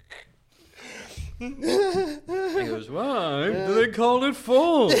 He goes, why do they call it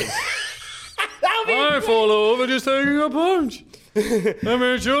falls? I fall over just taking a punch. I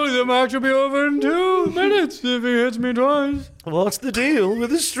mean, surely the match will be over in 2 minutes if he hits me twice. What's the deal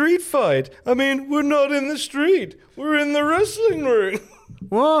with a street fight? I mean, we're not in the street. We're in the wrestling ring.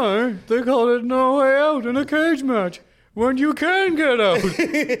 Why? They call it no way out in a cage match when you can get out.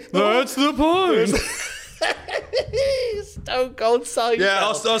 That's the point. Stone Cold Seinfeld. Yeah,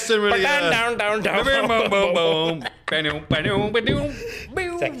 Austin really. Down.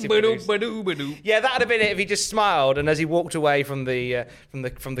 Yeah, that'd have been it if he just smiled, and as he walked away from the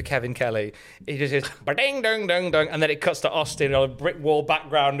Kevin Kelly, he just says ding dong dong dong, and then it cuts to Austin on a brick wall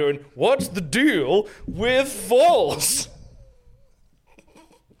background doing, "What's the deal with falls?"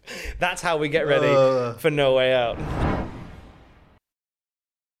 That's how we get ready for No Way Out.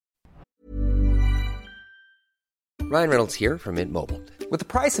 Ryan Reynolds here from Mint Mobile. With the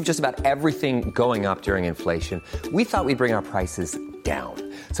price of just about everything going up during inflation, we thought we'd bring our prices down.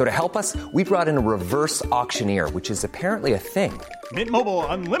 So to help us, we brought in a reverse auctioneer, which is apparently a thing. Mint Mobile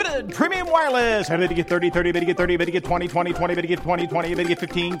Unlimited Premium Wireless. How to get 30, 30, bit to get 30, bit to get 20, 20, 20, bit to get 20, 20, bit to get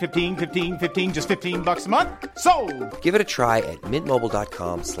 15, 15, 15, 15, just $15 a month? Sold! Give it a try at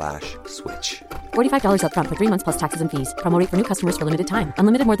mintmobile.com/switch. $45 up front for 3 months plus taxes and fees. Promo rate for new customers for limited time.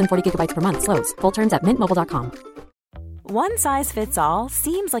 Unlimited more than 40 gigabytes per month. Slows full terms at mintmobile.com. One size fits all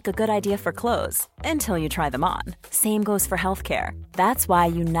seems like a good idea for clothes until you try them on. Same goes for healthcare. That's why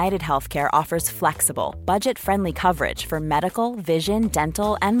United Healthcare offers flexible, budget-friendly coverage for medical, vision,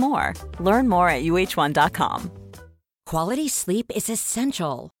 dental, and more. Learn more at uh1.com. Quality sleep is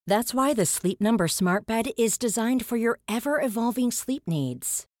essential. That's why the Sleep Number Smart Bed is designed for your ever-evolving sleep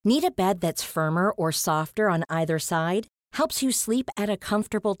needs. Need a bed that's firmer or softer on either side? Helps you sleep at a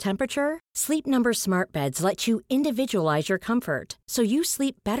comfortable temperature? Sleep Number Smart Beds let you individualize your comfort, so you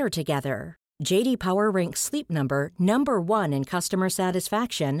sleep better together. J.D. Power ranks Sleep Number number 1 in customer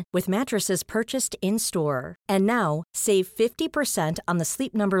satisfaction with mattresses purchased in-store. And now, save 50% on the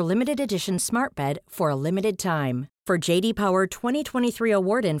Sleep Number Limited Edition Smart Bed for a limited time. For J.D. Power 2023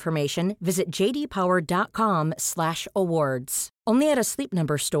 award information, visit jdpower.com/awards. Only at a Sleep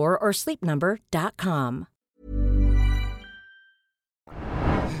Number store or sleepnumber.com.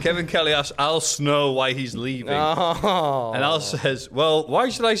 Kevin Kelly asks Al Snow why he's leaving. Oh. And Al says, well, why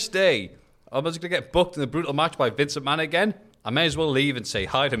should I stay? I'm just going to get booked in a brutal match by Vince McMahon again. I may as well leave and say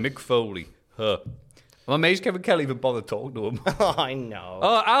hi to Mick Foley. I'm amazed Kevin Kelly even bothered talking to him. Oh, I know.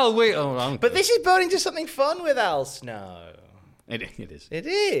 Oh, Al, wait. Oh, but this is building to something fun with Al Snow. It is. It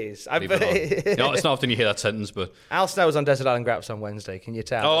is. It's not often you hear that sentence, but... Al Snow was on Desert Island Graps on Wednesday. Can you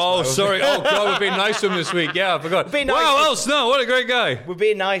tell? Oh, sorry. Oh, God, we're being nice to him this week. Yeah, I forgot. Nice wow, Al Snow, what a great guy. We're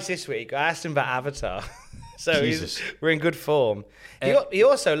being nice this week. I asked him about Avatar. So we're in good form. He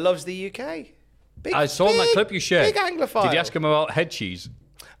also loves the UK. I saw in that clip you shared. Big Anglophile. Did you ask him about head cheese?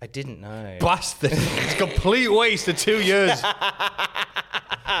 I didn't know. Bastard. It's a complete waste of 2 years.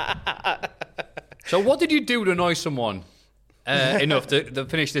 So what did you do to annoy someone enough to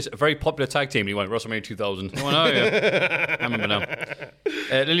finish this very popular tag team? He went, WrestleMania 2000. Oh, no, yeah. I remember now.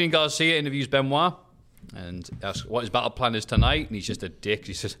 Lillian Garcia interviews Benoit and asks what his battle plan is tonight, and he's just a dick.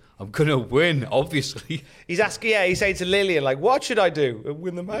 He says, I'm gonna win, obviously. He's saying to Lillian, like, what should I do?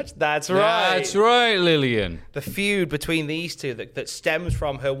 Win the match? That's right. That's right, Lillian. The feud between these two that stems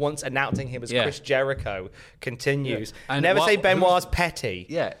from her once announcing him as Chris Jericho continues. Yeah. And say Benoit's petty.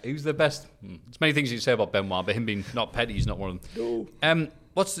 Yeah, who's the best? There's many things you can say about Benoit, but him being not petty, he's not one of them. No.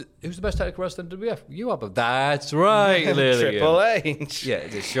 Who's the best technical wrestler in WWF? You are, but that's right, Lillian. Triple H. Yeah,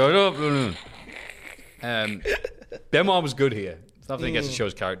 just shut up. Benoit was good here. It's nothing against the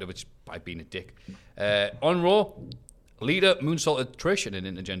show's character, which by being a dick. On Raw, Lita moonsaulted Trish in an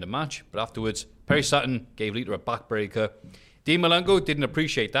intergender match, but afterwards, Perry Saturn gave Lita a backbreaker. Dean Malenko didn't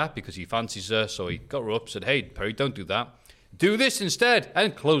appreciate that because he fancies her, so he got her up, said, hey, Perry, don't do that. Do this instead,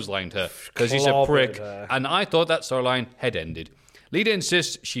 and clotheslined her because he's a prick. And I thought that storyline had ended. Lita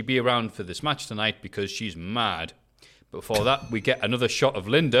insists she be around for this match tonight because she's mad. Before that, we get another shot of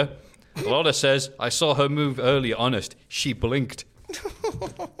Linda. Lotta says, I saw her move earlier, honest. She blinked.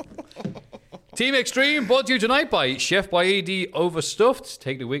 Team Extreme brought to you tonight by Chef Boyardee Overstuffed.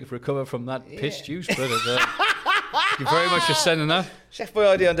 Taking a week to recover from that piss juice, but thank you very much for sending that. Chef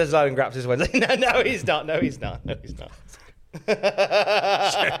Boyardee on Desert Island Graps this Wednesday. No, he's not. Chef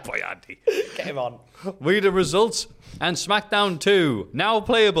Boyardee. Get him on. Read the results. And SmackDown 2, now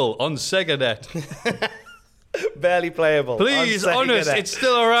playable on SegaNet. Barely playable. Please, honest, it's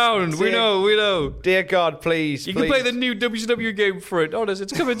still around. We know. Dear God, please. You can play the new WCW game for it. Honest,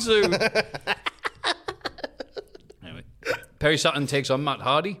 it's coming soon. Anyway, Perry Saturn takes on Matt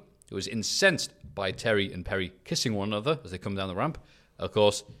Hardy, who is incensed by Terry and Perry kissing one another as they come down the ramp. Of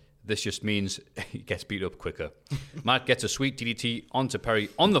course, this just means he gets beat up quicker. Matt gets a sweet DDT onto Perry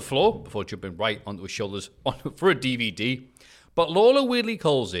on the floor before jumping right onto his shoulders for a DVD. But Lawler weirdly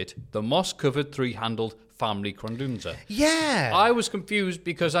calls it the moss-covered three-handled family crundunza. Yeah. I was confused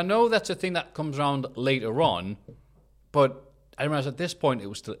because I know that's a thing that comes around later on, but I realized at this point it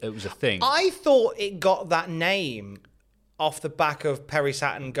was a thing. I thought it got that name off the back of Perry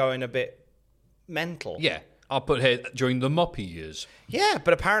Saturn going a bit mental. Yeah. I'll put here during the Moppy years. Yeah,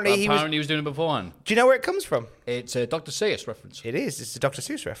 but apparently he was doing it beforehand. Do you know where it comes from? It's a Dr. Seuss reference. It is. It's a Dr.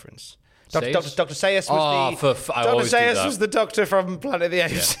 Seuss reference. Seuss? Dr. Seuss was Dr. Seuss was the doctor from Planet of the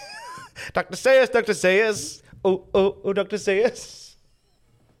Apes. Yeah. Dr. Seuss. Oh, Dr. Seuss.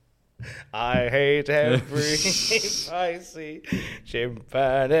 I hate every spicy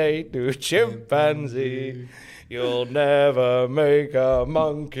chimpanzee to chimpanzee. You'll never make a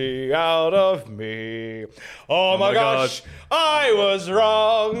monkey out of me. Oh my gosh, I was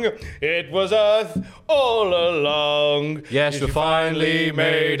wrong. It was Earth all along. Yes, we finally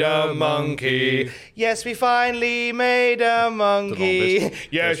made a monkey. Yes, we finally made a monkey.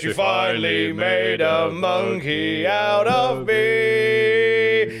 Yes, you finally made a monkey out of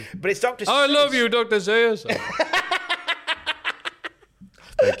me. But it's Dr. Seuss. I love you, Dr. Seuss.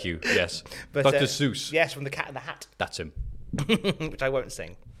 Thank you. Yes. But, Dr. Seuss. Yes, from The Cat in the Hat. That's him. Which I won't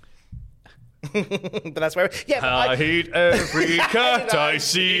sing. But that's where... Yeah, I hate every cat I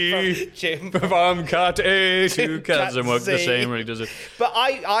see. From cat A to cat doesn't work the same, really, does it? But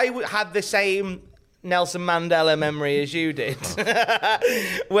I had the same Nelson Mandela memory as you did.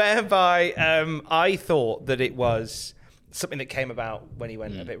 Whereby I thought that it was something that came about when he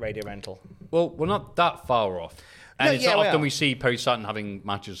went a bit radio rental. Well, we're not that far off. And it's not often we see Perry Saturn having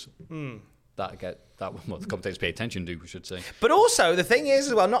matches that the commentators pay attention to, we should say. But also, the thing is,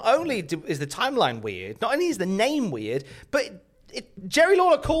 as well, not only is the timeline weird, not only is the name weird, but Jerry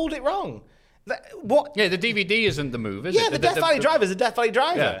Lawler called it wrong. What? Yeah, the DVD isn't the move, is it? Yeah, the Death Valley Driver is the Death Valley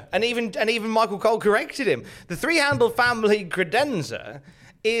Driver. Yeah. And even Michael Cole corrected him. The three-handled family credenza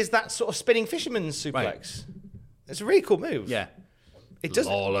is that sort of spinning fisherman's suplex. Right. It's a really cool move. Yeah. It does.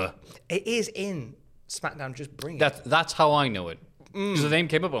 Lawler. It is in SmackDown. Just bring it. That's how I know it. Because the name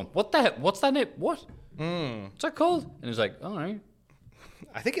came up on, what the heck? What's that name? What? What's that called? And it was like, all right.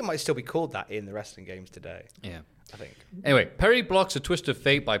 I think it might still be called that in the wrestling games today. Yeah. I think. Anyway, Perry blocks a twist of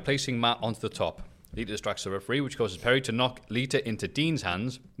fate by placing Matt onto the top. Lita distracts the referee, which causes Perry to knock Lita into Dean's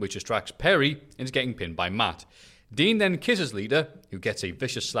hands, which distracts Perry into getting pinned by Matt. Dean then kisses Lita, who gets a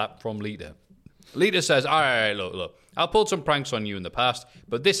vicious slap from Lita. Lita says, all right, look, I pulled some pranks on you in the past,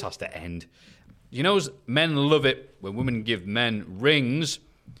 but this has to end. You know, men love it when women give men rings.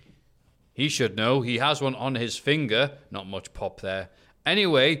 He should know. He has one on his finger. Not much pop there.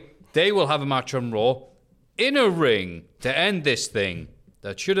 Anyway, they will have a match on Raw in a ring to end this thing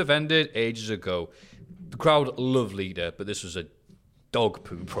that should have ended ages ago. The crowd love Lita, but this was a dog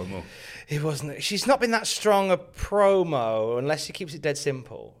poo promo. It wasn't. She's not been that strong a promo unless she keeps it dead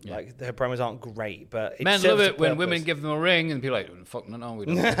simple. Yeah. Like, her promos aren't great, but it men love it when women give them a ring and be like, fuck, no, we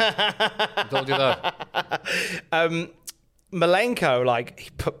don't. Don't do that. Malenko, like, he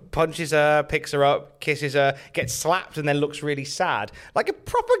punches her, picks her up, kisses her, gets slapped, and then looks really sad. Like a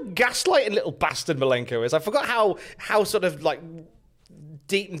proper gaslighting little bastard Malenko is. I forgot how sort of, like,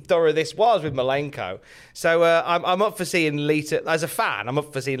 deep and thorough this was with Malenko. So I'm up for seeing Lita, as a fan, I'm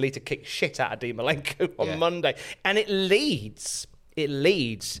up for seeing Lita kick shit out of Dean Malenko on Monday. And it leads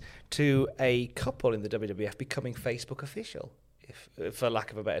to a couple in the WWF becoming Facebook official, if for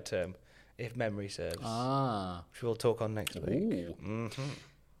lack of a better term, if memory serves. Which we'll talk on next week. Mm-hmm.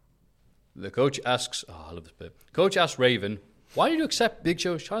 The coach asks, I love this bit. Coach asks Raven, why did you accept Big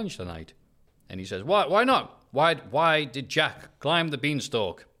Show's challenge tonight? And he says, why not? Why did Jack climb the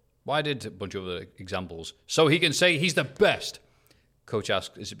beanstalk? Why did a bunch of other examples? So he can say he's the best. Coach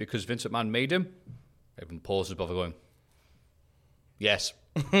asks, is it because Vince McMahon made him? Raven pauses before going, yes,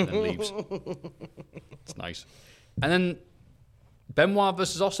 and then leaves. It's nice. And then Benoit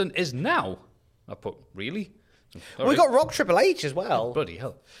versus Austin is now. I put, really? We got Rock Triple H as well. Oh, bloody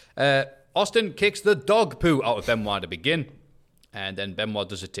hell. Austin kicks the dog poo out of Benoit to begin. And then Benoit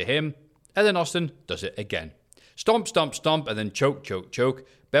does it to him. And then Austin does it again. Stomp, stomp, stomp, and then choke, choke, choke.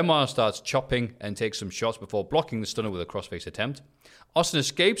 Benoit starts chopping and takes some shots before blocking the stunner with a crossface attempt. Austin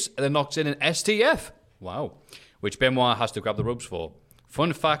escapes and then knocks in an STF. Wow. Which Benoit has to grab the ropes for.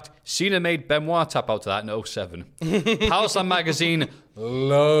 Fun fact, Cena made Benoit tap out to that in 2007. Powerslam magazine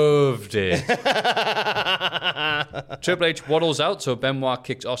loved it. Triple H waddles out, so Benoit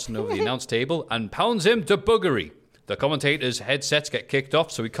kicks Austin over the announce table and pounds him to buggery. The commentator's headsets get kicked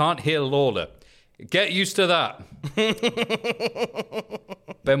off, so he can't hear Lawler. Get used to that.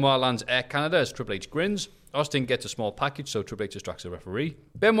 Benoit lands Air Canada as Triple H grins. Austin gets a small package, so Triple H distracts the referee.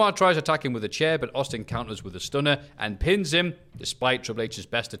 Benoit tries attacking with a chair, but Austin counters with a stunner and pins him, despite Triple H's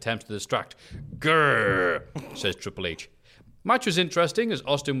best attempts to distract. Grrr, says Triple H. Match was interesting, as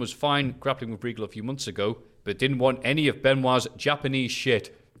Austin was fine grappling with Regal a few months ago, but didn't want any of Benoit's Japanese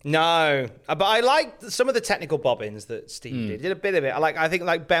shit. No, but I like some of the technical bobbins that Steve did. He did a bit of it. I think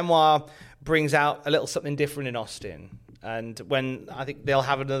Benoit brings out a little something different in Austin. And when I think they'll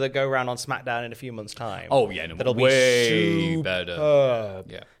have another go round on SmackDown in a few months' time. Oh yeah, no, that'll way be better.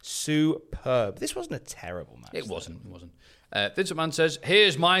 Yeah, superb. This wasn't a terrible match. It wasn't. Vince McMahon says,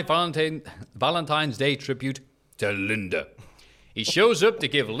 "Here's my Valentine's Day tribute to Linda." He shows up to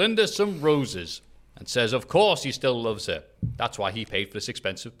give Linda some roses and says, of course he still loves her. That's why he paid for this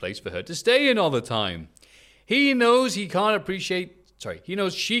expensive place for her to stay in all the time. He knows she can't appreciate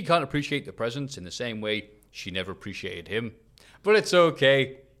the presents in the same way she never appreciated him. But it's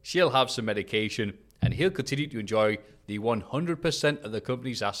okay. She'll have some medication and he'll continue to enjoy the 100% of the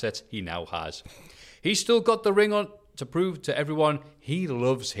company's assets he now has. He's still got the ring on to prove to everyone he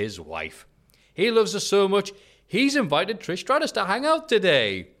loves his wife. He loves her so much, he's invited Trish Stratus to hang out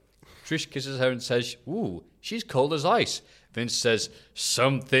today. Trish kisses her and says, ooh, she's cold as ice. Vince says,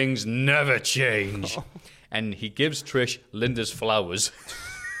 some things never change. And he gives Trish Linda's flowers.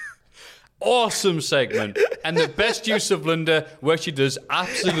 Awesome segment. And the best use of Linda where she does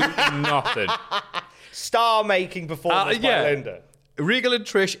absolutely nothing. Star-making performance by Linda. Regal and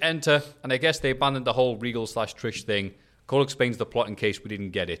Trish enter, and I guess they abandoned the whole Regal/Trish thing. Cole explains the plot in case we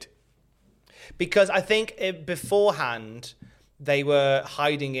didn't get it. Because I think beforehand, they were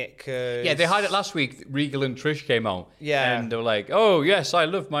hiding it because... Yeah, they hid it last week. Regal and Trish came out. Yeah. And they were like, oh, yes, I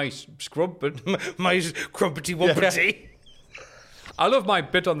love my scrumpet. my crumpety-wumpety. Yeah. I love my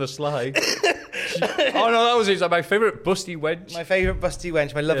bit on the slide. Oh, no, that was it. It's like my favourite busty wench. My favourite busty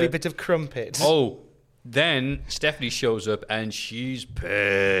wench. My lovely bit of crumpet. Oh, then Stephanie shows up and she's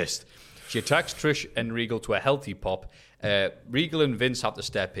pissed. She attacks Trish and Regal to a healthy pop. Regal and Vince have to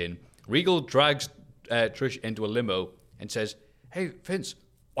step in. Regal drags Trish into a limo and says, hey, Vince,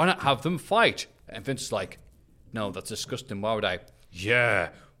 why not have them fight? And Vince is like, no, that's disgusting. Why would I? Yeah,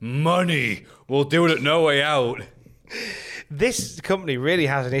 money. We'll do it at No Way Out. This company really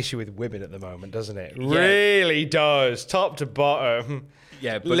has an issue with women at the moment, doesn't it? Yeah. Really does, top to bottom.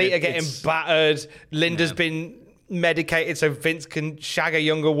 Yeah, but Lita getting battered. Linda's been medicated so Vince can shag a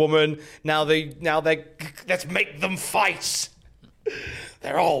younger woman. Now they let's make them fight.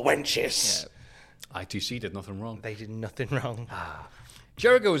 They're all wenches. Yeah. ITC did nothing wrong. They did nothing wrong.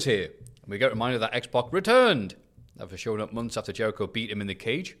 Jericho's here. We get reminded that X-Pac returned after showing up months after Jericho beat him in the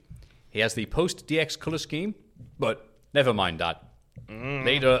cage. He has the post-DX color scheme, but never mind that.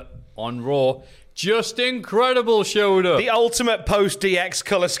 Later on Raw, Just Incredible showed up. The ultimate post-DX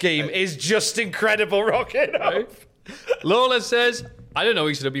color scheme is Just Incredible rocking up. Lawler says, I didn't know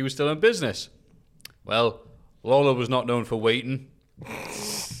ECW was still in business. Well, Lawler was not known for waiting.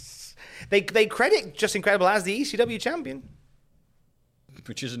 They credit Just Incredible as the ECW champion.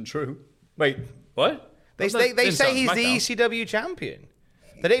 Which isn't true. Wait, what? They say he's the ECW champion.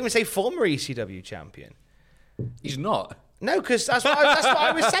 They don't even say former ECW champion. He's not. No, because that's what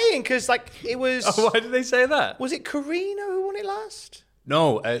I was saying. Because it was. Oh, why did they say that? Was it Carino who won it last?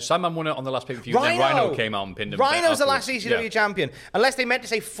 No, Sandman won it on the last pay-per-view. Then Rhino came out and pinned him. Rhino's the last ECW champion, unless they meant to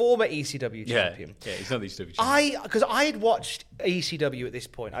say former ECW champion. Yeah, he's not the ECW champion. Because I had watched ECW at this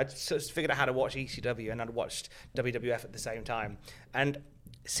point. I'd sort of figured out how to watch ECW, and I'd watched WWF at the same time. And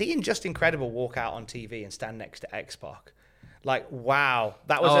seeing Just Incredible walk out on TV and stand next to X-Pac. Wow,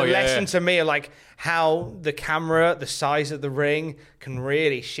 that was a lesson to me of how the camera, the size of the ring can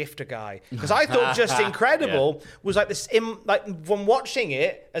really shift a guy. Because I thought Just Incredible was this. When watching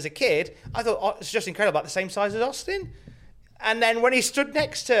it as a kid, I thought it's Just Incredible, about the same size as Austin. And then when he stood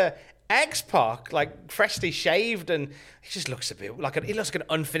next to X-Pac, freshly shaved, and he just looks a bit he looks like an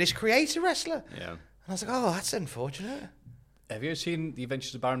unfinished creator wrestler. Yeah, and I was like, oh, that's unfortunate. Have you ever seen The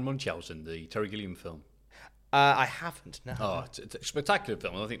Adventures of Baron Munchausen, the Terry Gilliam film? I haven't, no. Oh, it's a spectacular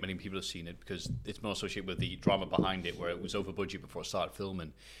film. I don't think many people have seen it because it's more associated with the drama behind it, where it was over budget before it started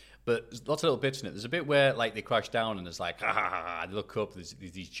filming. But there's lots of little bits in it. There's a bit where like they crash down and it's like, ha ha ha, and they look up, there's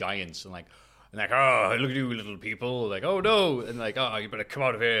these giants and like, oh, look at you little people. Like, oh no, and like, oh, you better come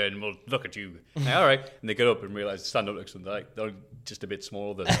out of here and we'll look at you. Like, all right, and they get up and realize, stand up next to them, they're just a bit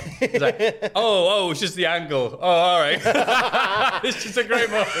smaller than them. It's like, oh, it's just the angle. Oh, all right. It's just a great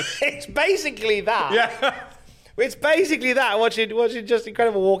moment. It's basically that. Yeah. It's basically that, watching Just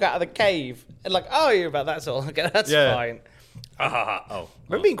Incredible walk out of the cave. And like, oh, you're about that sort. Okay, that's fine. I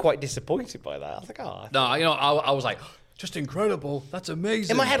remember being quite disappointed by that. I was like, oh. No, you know, I was like, Just Incredible. That's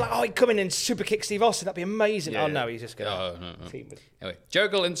amazing. In my head, like, oh, he'd come in and super kick Steve Austin. That'd be amazing. Yeah. Oh, no, he's just going to... No. Anyway,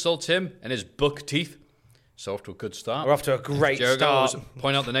 Jericho insults him and his buck teeth. So off to a good start. We're off to a great start.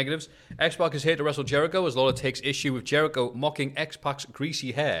 Point out the negatives. X-Pac is here to wrestle Jericho as Lawler takes issue with Jericho mocking X-Pac's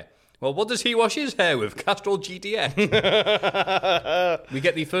greasy hair. Well, what does he wash his hair with? Castrol GTX. We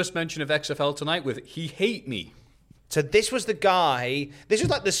get the first mention of XFL tonight with He Hate Me. So this was the guy... This was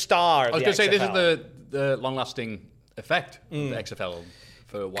like the star of the XFL. I was going to say, this is the long-lasting effect of the XFL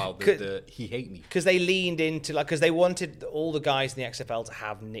for a while. The He Hate Me. Because they leaned into... because they wanted all the guys in the XFL to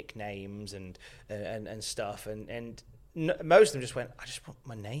have nicknames and stuff. And most of them just went, I just want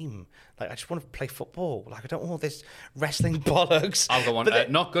my name. Like, I just want to play football. Like, I don't want all this wrestling bollocks. I've got one.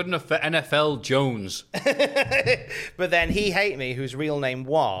 Not good enough for NFL Jones. But then He Hate Me, whose real name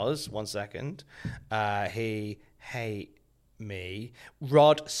was... One second. He Hate Me.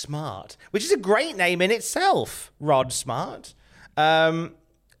 Rod Smart. Which is a great name in itself. Rod Smart. Torald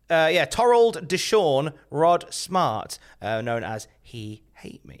Deshawn Rod Smart. Known as He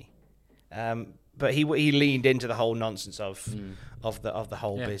Hate Me. But he leaned into the whole nonsense of the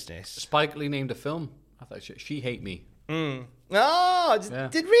whole business. Spike Lee named a film. I thought She Hate Me. Oh,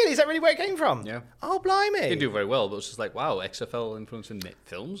 did really? Is that really where it came from? Yeah. Oh, blimey. He didn't do very well, but it's just like, wow, XFL influencing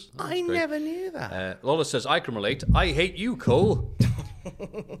films. I never knew that. Lawler says, I can relate. I hate you, Cole.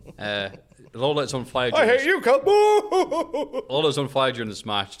 Lawler's on fire. I hate you, Cole. Lawler's on fire during this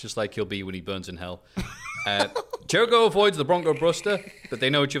match, just like he'll be when he burns in hell. Jericho avoids the Bronco Buster, but they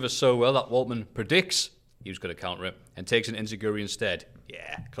know each other so well that Waltman predicts he was going to counter it and takes an enziguri instead.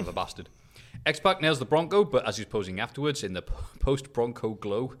 Yeah, clever bastard. X-Pac nails the Bronco, but as he's posing afterwards in the post-Bronco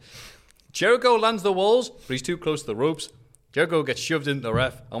glow, Jericho lands the walls, but he's too close to the ropes. Jericho gets shoved into the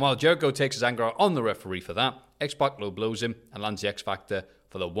ref, and while Jericho takes his anger out on the referee for that, X-Pac low blows him and lands the X-Factor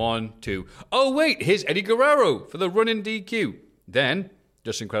for the 1, 2. Oh wait, here's Eddie Guerrero for the running DQ. Then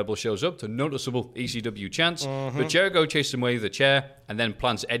Just Incredible shows up to noticeable ECW chants, but Jericho chases him away with a chair and then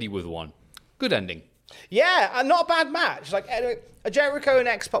plants Eddie with one. Good ending. Yeah, and not a bad match. Like Jericho and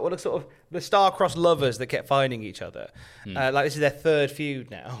X-Pac were the sort of the star-crossed lovers that kept finding each other. Like this is their third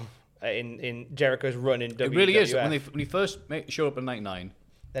feud now in Jericho's run in WWF. It really is. When he first showed up in '99,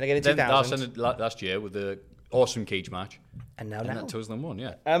 then again in 2000, last year with the awesome cage match, and now that 2001,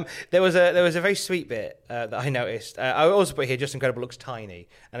 yeah. There was a very sweet bit that I noticed. I also put here, Just Incredible looks tiny,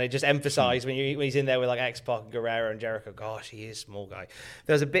 and it just emphasised when he's in there with like X-Pac, Guerrero, and Jericho. Gosh, he is a small guy.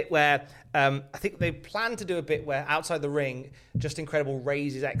 There was a bit where I think they planned to do a bit where outside the ring, Just Incredible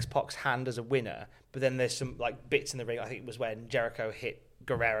raises X-Pac's hand as a winner, but then there's some like bits in the ring. I think it was when Jericho hit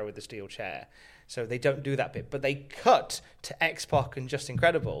Guerrero with the steel chair. So they don't do that bit, but they cut to X-Pac and Just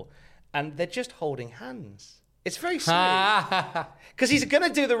Incredible, and they're just holding hands. It's very sweet. Because he's going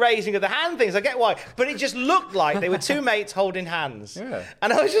to do the raising of the hand things. I get why. But it just looked like they were two mates holding hands. Yeah.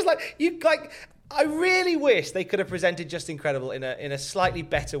 And I was just like, I really wish they could have presented Just Incredible in a slightly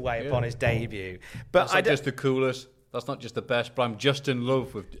better way upon his debut. But that's not just the coolest. That's not just the best, but I'm just in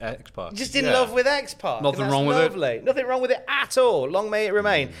love with X-Pac. Just in love with X-Pac. Nothing wrong with it. Nothing wrong with it at all. Long may it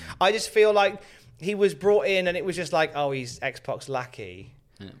remain. I just feel like he was brought in and it was just like, oh, he's X-Pac's lackey.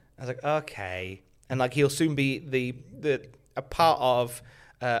 Yeah. I was like, okay. And like he'll soon be a part of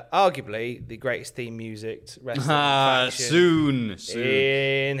arguably the greatest theme music soon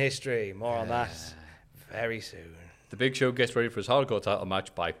in history. More on that very soon. The Big Show gets ready for his hardcore title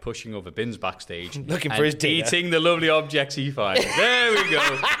match by pushing over Vince backstage, looking for his dinner, eating the lovely objects he finds. There we go.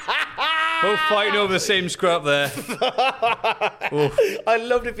 Both fighting over the same scrap there. I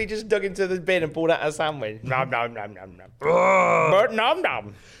loved if he just dug into the bin and pulled out a sandwich. Nom nom nom nom nom. Nom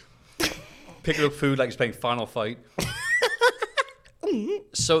nom. Picking up food like he's playing Final Fight.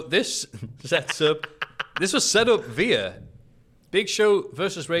 So this was set up via Big Show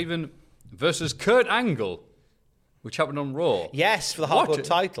versus Raven versus Kurt Angle, which happened on Raw. Yes, for the hardcore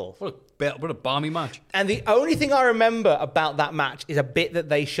title. What a balmy match. And the only thing I remember about that match is a bit that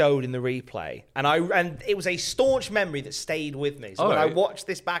they showed in the replay. And it was a staunch memory that stayed with me. So when I watched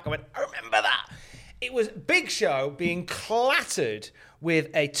this back, I went, I remember that. It was Big Show being clattered with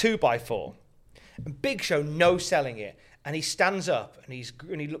a 2x4. And Big Show no selling it. And he stands up and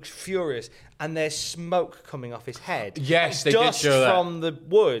he looks furious. And there's smoke coming off his head. Yes, like they dust did show that. from the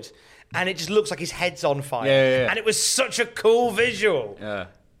wood. And it just looks like his head's on fire. Yeah. And it was such a cool visual. Yeah.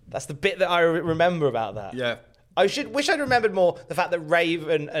 That's the bit that I remember about that. Yeah. I wish I'd remembered more the fact that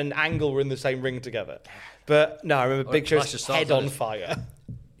Raven and Angle were in the same ring together. But no, I remember Big Show's head on fire.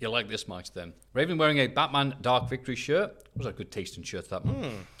 You like this match then. Raven wearing a Batman Dark Victory shirt. Was a good tasting shirt, that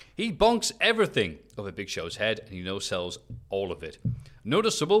one. He bonks everything over Big Show's head and he no-sells all of it.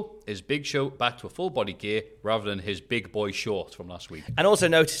 Noticeable is Big Show back to a full body gear rather than his big boy shorts from last week. And also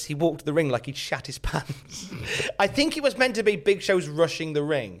notice he walked to the ring like he'd shat his pants. I think it was meant to be Big Show's rushing the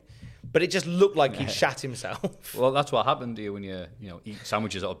ring, but it just looked like he'd shat himself. Well, that's what happened to you when you eat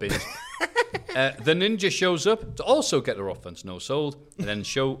sandwiches out of bins. The Ninja shows up to also get the offense no sold, and then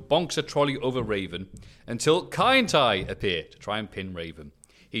Show bonks a trolley over Raven until Kaientai appear to try and pin Raven.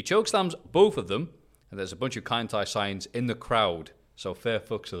 He chokeslams both of them, and there's a bunch of Kaientai signs in the crowd, so fair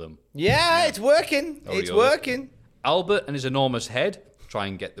fucks to them. Yeah, it's working. It's working. Albert and his enormous head try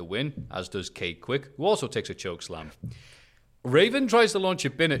and get the win, as does Kate Quick, who also takes a chokeslam. Raven tries to launch a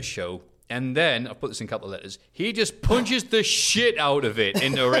bin at Show, and then, I've put this in capital letters, he just punches the shit out of it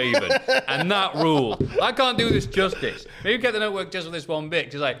into Raven. And that rule. I can't do this justice. Maybe get the network just with this one bit.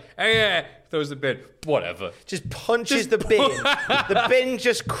 Just like, hey, yeah, throws the bin. Whatever. Just punches the bin. The bin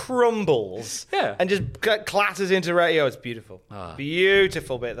just crumbles. Yeah. And just clatters into radio. It's beautiful.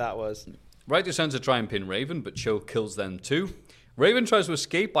 Beautiful bit that was. Right sends to try and pin Raven, but Show kills them too. Raven tries to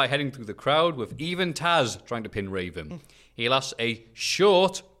escape by heading through the crowd, with even Taz trying to pin Raven. He lasts a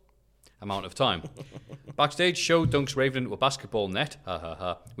short amount of time. Backstage, Show dunks Raven into a basketball net,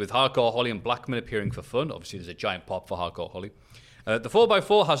 with Hardcore Holly and Blackman appearing for fun. Obviously, there's a giant pop for Hardcore Holly. The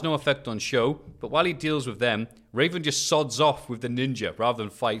 4x4 has no effect on Show, but while he deals with them, Raven just sods off with the Ninja rather than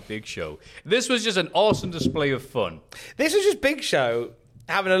fight Big Show. This was just an awesome display of fun. This was just Big Show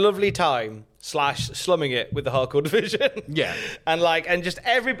having a lovely time / slumming it with the Hardcore division. Yeah. and just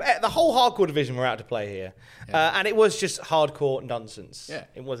the whole Hardcore division were out to play here. Yeah. And it was just hardcore nonsense. Yeah.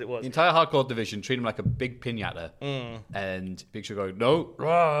 It was. The entire Hardcore division treated him like a big piñata. And Big Show going, no,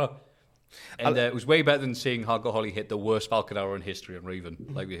 rah. And it was way better than seeing Hardcore Holly hit the worst Falcon Hour in history on Raven,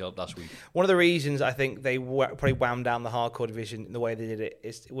 like we heard last week. One of the reasons I think they probably wound down the Hardcore division in the way they did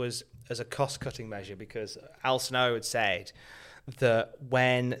it was as a cost-cutting measure, because Al Snow had said that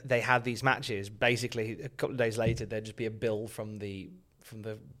when they had these matches, basically a couple of days later there'd just be a bill from the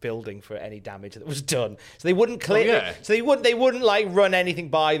building for any damage that was done. So they wouldn't clear So they wouldn't like run anything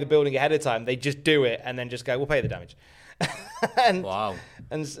by the building ahead of time. They'd just do it and then just go, we'll pay the damage. Wow.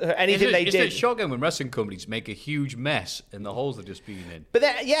 And anything they did. It's shocking when wrestling companies make a huge mess in the holes they're just being in. But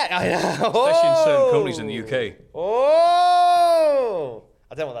yeah, I know. Especially in certain companies in the UK. Oh!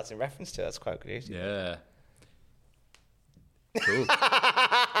 I don't know what that's in reference to. That's quite good. Yeah. Cool.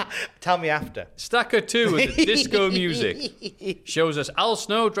 Tell me after. Stacker 2 with the disco music shows us Al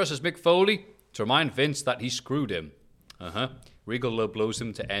Snow dresses Mick Foley to remind Vince that he screwed him. Regal blows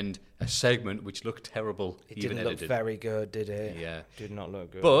him to end a segment which looked terrible. It didn't look very good, did it? Yeah. Did not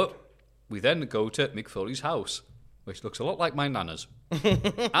look good. But we then go to Mick Foley's house, which looks a lot like my nana's.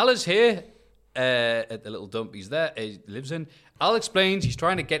 Al is here at the little dump he's there, he lives in. Al explains he's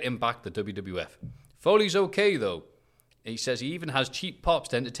trying to get him back to WWF. Foley's okay, though. He says he even has cheap pops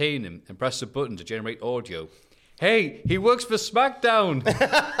to entertain him and press a button to generate audio. Hey, he works for SmackDown.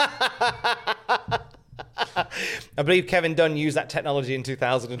 I believe Kevin Dunn used that technology in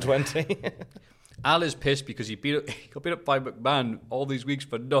 2020. Al is pissed because he got beat up by McMahon all these weeks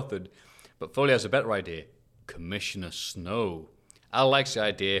for nothing. But Foley has a better idea. Commissioner Snow. Al likes the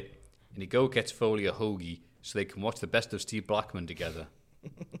idea, and he gets Foley a hoagie so they can watch the best of Steve Blackman together.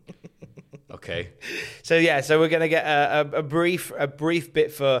 Okay. So we're going to get a brief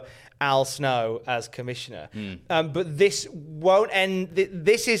bit for Al Snow as commissioner. But this won't end.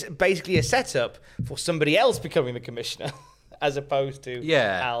 This is basically a setup for somebody else becoming the commissioner as opposed to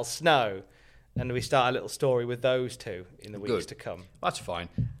Al Snow. And we start a little story with those two in the weeks to come. That's fine.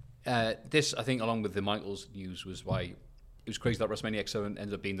 This, I think, along with the Michaels news, was why it was crazy that WrestleMania X7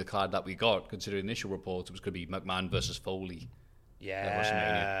 ended up being the card that we got, considering initial reports it was going to be McMahon versus Foley. Yeah.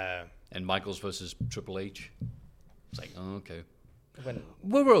 WrestleMania. And Michaels versus Triple H. It's like, oh, okay.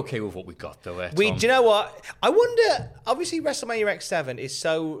 We're okay with what we got, though. Do you know what? I wonder. Obviously, WrestleMania X7 is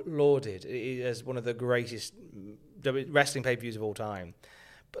so lauded as one of the greatest wrestling pay-per-views of all time.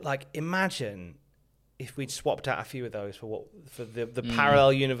 But like, imagine if we'd swapped out a few of those for the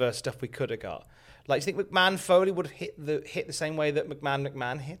parallel universe stuff we could have got. Like, do you think McMahon Foley would hit the same way that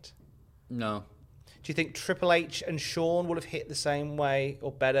McMahon hit? No. Do you think Triple H and Shawn would have hit the same way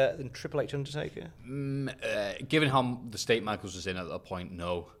or better than Triple H Undertaker? Given how the state Michaels was in at that point,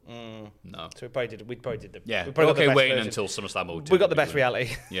 no. No. So we probably did the... Yeah, we probably got the best waiting version. until SummerSlam 02. We got the best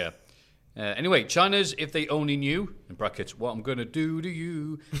reality. Yeah. Anyway, China's If They Only Knew, in brackets, What I'm Gonna Do to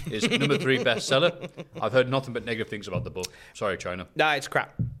You, is number 3 bestseller. I've heard nothing but negative things about the book. Sorry, China. Nah, it's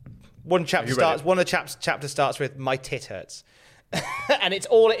crap. One of the chapters starts with "My tit hurts," and it's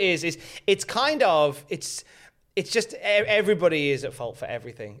all it is. It's kind of it's just everybody is at fault for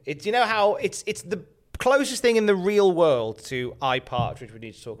everything. It's how it's the closest thing in the real world to iPartridge. We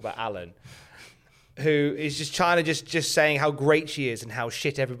need to talk about Alan, who is just China just saying how great she is and how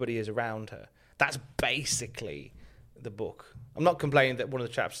shit everybody is around her. That's basically the book. I'm not complaining that one of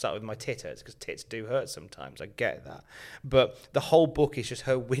the chapters start with "My tit hurts" because tits do hurt sometimes. I get that. But the whole book is just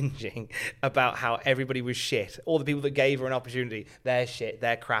her whinging about how everybody was shit. All the people that gave her an opportunity, they're shit,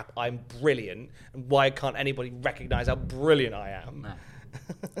 they're crap, I'm brilliant. And why can't anybody recognise how brilliant I am?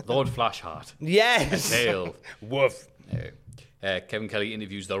 Lord Flashheart. Yes! Tail. Woof. Kevin Kelly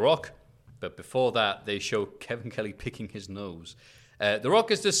interviews The Rock. But before that, they show Kevin Kelly picking his nose. The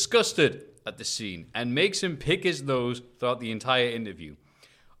Rock is disgusted at the scene and makes him pick his nose throughout the entire interview.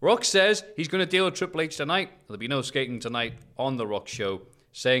 Rock says he's going to deal with Triple H tonight. There'll be no skating tonight on The Rock show,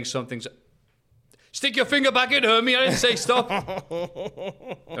 saying something. Stick your finger back in, Hermie. I didn't say stop.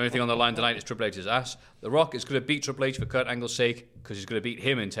 The only thing on the line tonight is Triple H's ass. The Rock is going to beat Triple H for Kurt Angle's sake because he's going to beat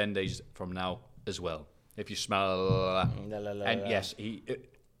him in 10 days from now as well. If you smell. And yes,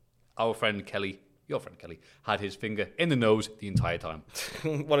 our friend Kelly, your friend Kelly, had his finger in the nose the entire time.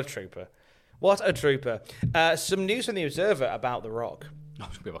 What a trooper. What a trooper. Some news from The Observer about The Rock. No,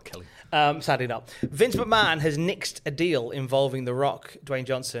 it's going to be about Kelly. Sadly not. Vince McMahon has nixed a deal involving The Rock, Dwayne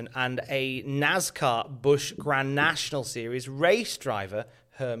Johnson, and a NASCAR Busch Grand National Series race driver,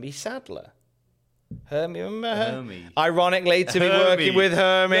 Hermie Sadler. Hermie. Ironically, to be working with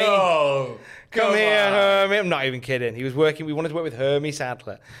Hermie. No. Come here, Hermie. I'm not even kidding. We wanted to work with Hermie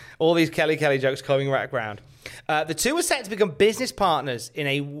Sadler. All these Kelly jokes coming back round. The two are set to become business partners in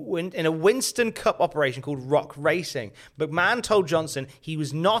a Winston Cup operation called Rock Racing. McMahon told Johnson he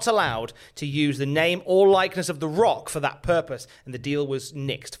was not allowed to use the name or likeness of The Rock for that purpose, and the deal was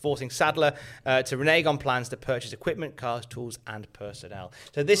nixed, forcing Sadler to renege on plans to purchase equipment, cars, tools, and personnel.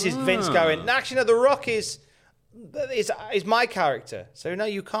 So this is Vince going, actually, no, The Rock is my character. So no,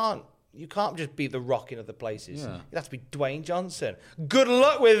 you can't. You can't just be The Rock in other places. Yeah. You have to be Dwayne Johnson. Good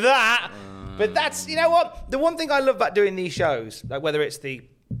luck with that. But that's, you know what? The one thing I love about doing these shows, like whether it's the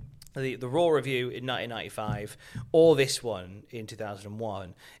Raw review in 1995 or this one in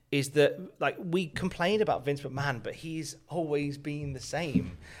 2001, is that like we complain about Vince McMahon, but he's always been the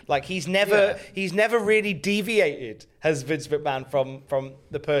same. Like he's never really deviated as Vince McMahon from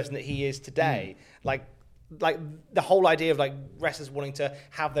the person that he is today. Like the whole idea of like wrestlers wanting to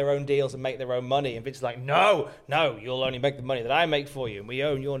have their own deals and make their own money, and Vince is like, no, you'll only make the money that I make for you, and we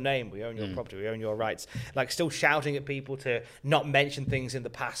own your name, we own your property, we own your rights. Like still shouting at people to not mention things in the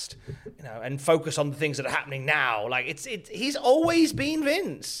past, and focus on the things that are happening now. Like he's always been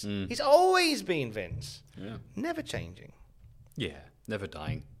Vince. He's always been Vince. Yeah. Never changing. Yeah, never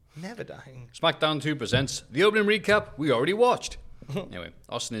dying. Never dying. SmackDown 2 presents the opening recap we already watched. Anyway,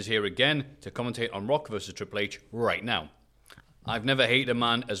 Austin is here again to commentate on Rock versus Triple H right now. I've never hated a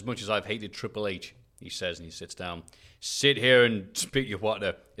man as much as I've hated Triple H, he says, and he sits down. Sit here and spit your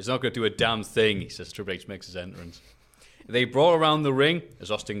water. It's not going to do a damn thing, he says. Triple H makes his entrance. They brawl around the ring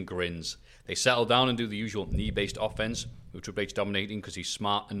as Austin grins. They settle down and do the usual knee-based offense, with Triple H dominating because he's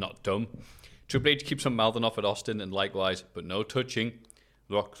smart and not dumb. Triple H keeps on mouthing off at Austin and likewise, but no touching.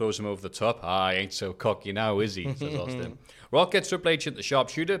 Rock throws him over the top. I ain't so cocky now, is he? Says Austin. Rock gets Triple H into the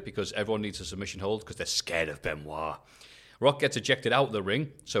sharpshooter because everyone needs a submission hold because they're scared of Benoit. Rock gets ejected out of the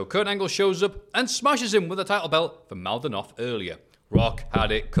ring, so Kurt Angle shows up and smashes him with a title belt for mouthing off earlier. Rock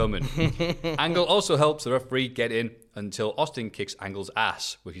had it coming. Angle also helps the referee get in until Austin kicks Angle's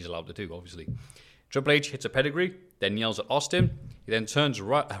ass, which he's allowed to do, obviously. Triple H hits a pedigree, then yells at Austin. He then turns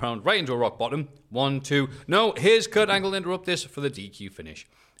around right into a rock bottom. 1, 2. No, here's Kurt Angle to interrupt this for the DQ finish.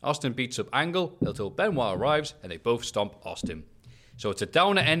 Austin beats up Angle until Benoit arrives and they both stomp Austin. So it's a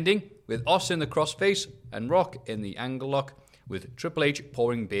downer ending with Austin in the crossface and Rock in the angle lock with Triple H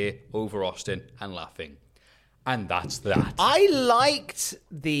pouring beer over Austin and laughing. And that's that. I liked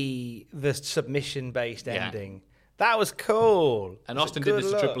the submission-based ending. That was cool. And Austin did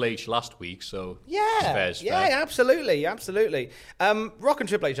this to Triple H last week, so fair. Absolutely. Rock and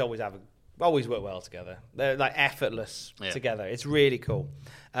Triple H always work well together. They're like effortless together. It's really cool.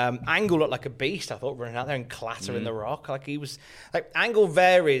 Angle looked like a beast, I thought, running out there and clattering the Rock. Like he was like Angle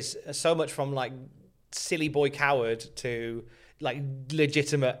varies so much from like silly boy coward to like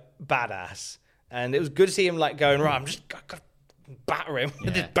legitimate badass. And it was good to see him like going, right, I'm just gonna batter him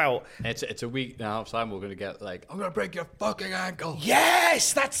with his belt. It's a week now. Time we're gonna get like, I'm gonna break your fucking ankle.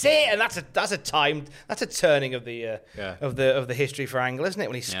 Yes, that's it. And that's a turning of the of the history for Angle, isn't it?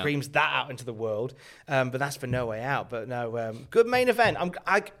 When he screams that out into the world. But that's for No Way Out. But no, good main event.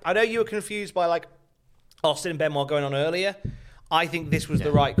 I know you were confused by like Austin and Benoit going on earlier. I think this was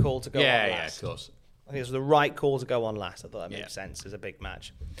the right call to go on last. Yeah, of course. I think it was the right call to go on last. I thought that made sense as a big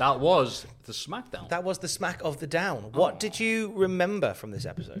match. That was the SmackDown. That was the Smack of the Down. What did you remember from this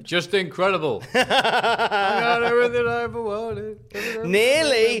episode? Just incredible. I got everything I ever wanted.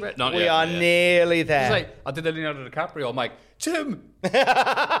 Nearly. We are nearly there. It's like, I did the Leonardo DiCaprio. I'm like, Tim! Tim,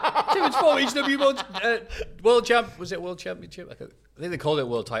 it's for HW World Champ. Was it World Championship? I think they called it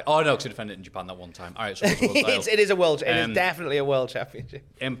World Title. Oh, no, because they defended it in Japan that one time. All right, so it's World Title. It is a World It is definitely a World Championship.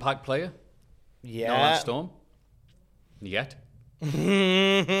 Impact player. Yeah. No Lance Storm. Yet. We're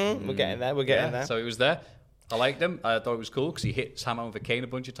getting there. We're getting there. So he was there. I liked him. I thought it was cool because he hit Sam over Kane a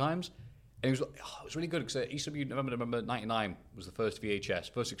bunch of times. And it was really good because ECW, November 99 was the first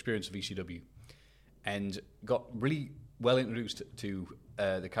VHS, first experience of ECW. And got really well introduced to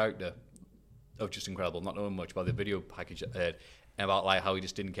the character of Just Incredible, not knowing much about the video package about like how he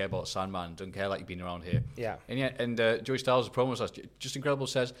just didn't care about Sandman, didn't care like he'd been around here. Yeah. And Joey Styles' promo says, Just Incredible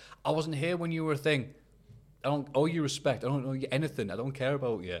says, I wasn't here when you were a thing. I don't owe you respect. I don't owe you anything. I don't care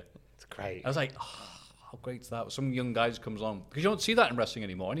about you. It's great. I was like, how great's that? Some young guys comes on. Because you don't see that in wrestling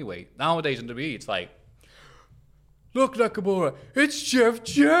anymore anyway. Nowadays in WWE, it's like, look, Nakamura, it's Jeff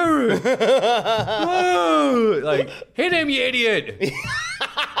Jarrett. Like, hit him, you idiot.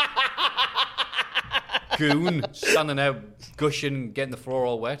 Goon, standing there gushing, getting the floor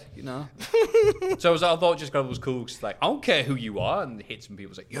all wet, you know. So I thought Just Incredible was cool. Cause like, I don't care who you are, and hit some people.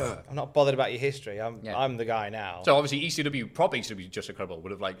 It's like, yeah, I'm not bothered about your history. I'm the guy now. So obviously ECW, proper ECW, Just Incredible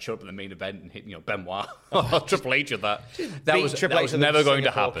would have like showed up in the main event and hit Benoit or Triple H with that. That was never going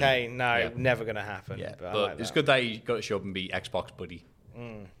to happen. Okay, no, never going to happen. Yeah, but like it's good that he got to show up and be Xbox buddy.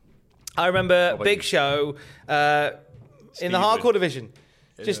 I remember Big Show in the hardcore division.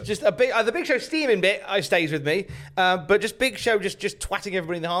 Just a big the Big Show steaming bit stays with me, but just Big Show just twatting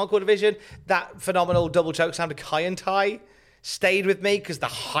everybody in the hardcore division. That phenomenal double choke sound of Kai and Tai stayed with me because the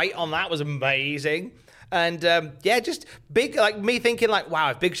height on that was amazing. And just big, like me thinking like, wow,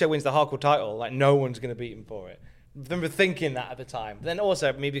 if Big Show wins the hardcore title, like no one's going to beat him for it. I remember thinking that at the time. But then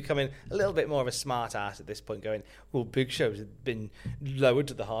also me becoming a little bit more of a smart ass at this point, going, well, Big Show's been lowered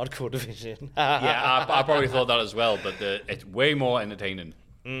to the hardcore division. I probably thought that as well, but it's way more entertaining.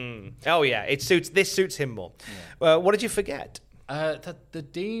 Oh yeah, this suits him more. What did you forget? The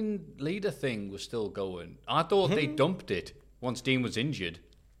Dean leader thing was still going. I thought they dumped it once Dean was injured.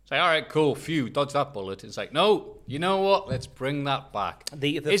 It's like, all right, cool, phew, dodge that bullet. It's like, no, you know what? Let's bring that back.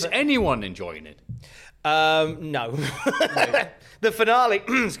 Is anyone enjoying it? No. The finale,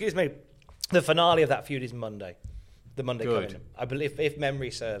 excuse me, the finale of that feud is Monday. The Monday coming. I believe, if memory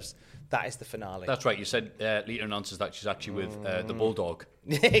serves, that is the finale. That's right. You said Lita announces that she's actually with the Bulldog.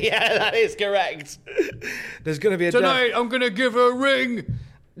 Yeah, that is correct. There's going to be a tonight. I'm going to give her a ring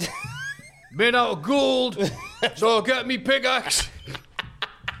made out of gold. So I'll get me pickaxe.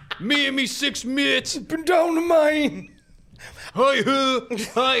 Me and me 6 mates. Been down the mine. Hi-ho.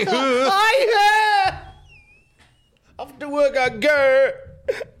 Hi-ho. Hi-ho. After work I go.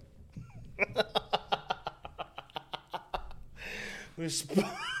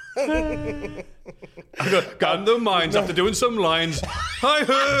 Got in the mines after doing some lines.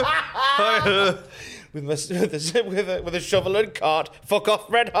 Hi-ho. Hi-ho. With a shovel and cart. Fuck off,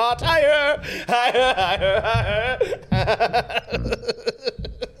 Red Heart. Hi-ho. Hi-ho. Hi-ho.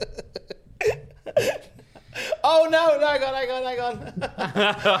 Oh no, hang on.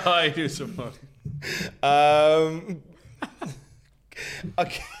 I do some more.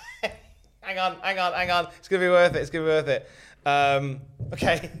 Okay. Hang on. It's gonna be worth it.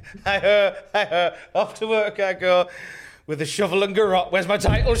 Okay. Hi-ho. Off to work I go. With a shovel and garrote. Where's my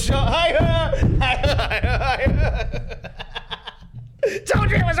title shot? Hi-ho. Told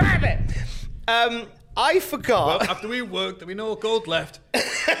you it was worth it. I forgot. Well, after we worked, there we no gold left.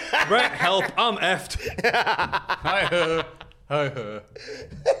 Brett, help! I'm effed. Hi-ho.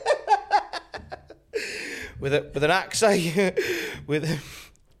 With an axe with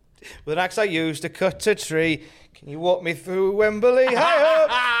an axe I used to cut a tree. Can you walk me through Wembley? Hi-ho.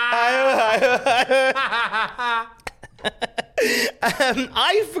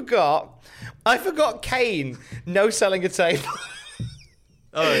 I forgot Kane no selling a table.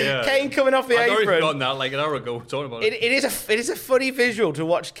 Oh, yeah. Kane coming off the I'd already apron. forgotten that like an hour ago talking about it. It is a funny visual to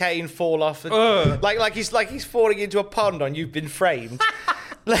watch Kane fall off, like he's falling into a pond on You've Been Framed,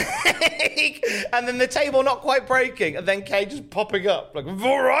 and then the table not quite breaking, and then Kane just popping up like,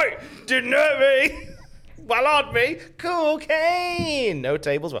 all right, didn't hurt me, well on me, cool Kane. No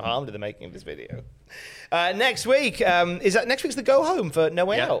tables were harmed in the making of this video. Next week, next week's the go home for No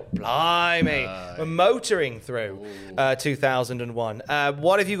Way Out. Blimey. We're motoring through 2001.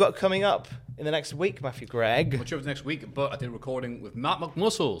 What have you got coming up in the next week, Matthew Gregg? Much of next week, but I did a recording with Matt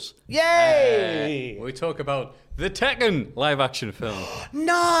McMuscles. Yay! We talk about the Tekken live-action film.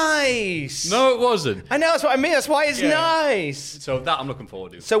 Nice! No, it wasn't. I know, that's what I mean. That's why it's nice. So that I'm looking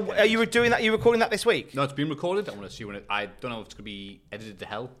forward to. So are you doing that? Are you recording that this week? No, it's been recorded. I want to see when I don't know if it's going to be edited to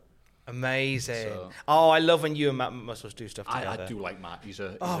hell. Amazing. So. Oh, I love when you and Matt Muscles do stuff together. I do like Matt.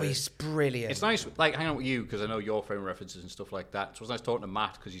 He's brilliant. It's nice, like, hanging out with you, because I know your frame references and stuff like that. So it's nice talking to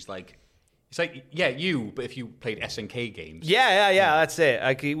Matt, because it's like, yeah, you, but if you played SNK games. Yeah, that's it.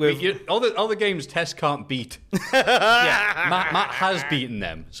 All the games Tess can't beat. Yeah, Matt has beaten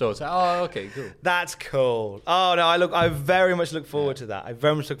them. So it's like, oh, okay, cool. That's cool. Oh, no, I very much look forward to that. I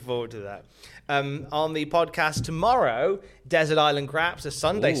very much look forward to that. On the podcast tomorrow, Desert Island Craps, a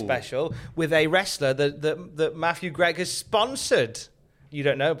Sunday special with a wrestler that Matthew Gregg has sponsored. You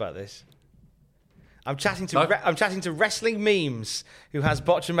don't know about this. I'm chatting to Wrestling Memes, who has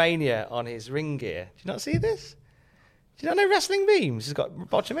Botchamania on his ring gear. Did you not see this? Do you not know Wrestling Memes? He's got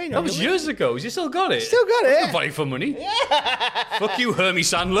Botchamania. That was years ago. Has he still got it? Still got it. That's value for money. Yeah. Fuck you, Hermie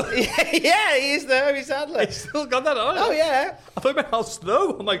Sandler. Yeah, he is the Hermie Sandler. He's still got that on. Oh, yeah. I thought about Al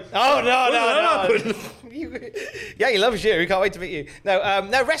Snow. I'm like, oh, no. Yeah, he loves you. He can't wait to meet you. No,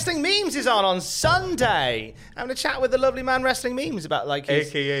 Wrestling Memes is on Sunday. I'm going to chat with the lovely man Wrestling Memes about like his...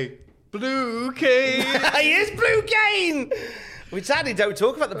 AKA Blue Cane. He is Blue Cane. We sadly don't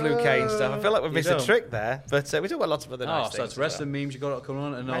talk about the Blue Cane stuff. I feel like we've missed a trick there. But we talk about lots of other nice things. So it's Wrestling Memes you got coming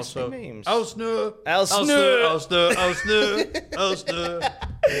on. And Wrestling also... Memes. Al Snow.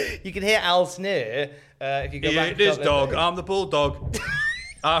 You can hear Al Snow if you go back. It is dog. I'm the bulldog.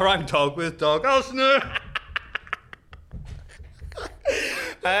 I rhyme dog with dog. Al Snow.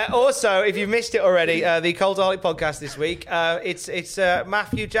 Also, if you missed it already, the Cultaholic podcast this week, it's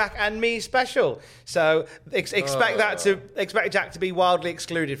Matthew, Jack, and me special. So expect Jack to be wildly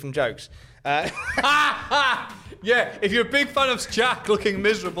excluded from jokes. Yeah, if you're a big fan of Jack looking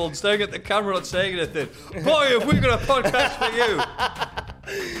miserable and staring at the camera not saying anything, boy, have we got a podcast for you.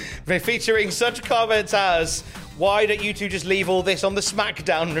 We're featuring such comments as, why don't you two just leave all this on the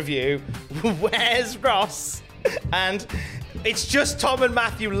SmackDown review? Where's Ross? And it's just Tom and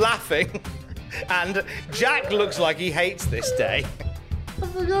Matthew laughing. And Jack looks like he hates this day.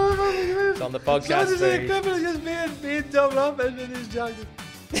 It's on the podcast feed. Just me and Tom laughing and this Jack.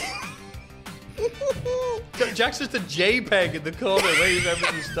 Jack's just a JPEG in the corner waiting for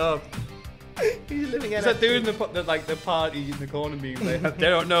everything to stop. He's living Is that doing the party in the corner meme? They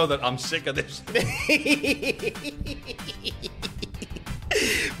don't know that I'm sick of this.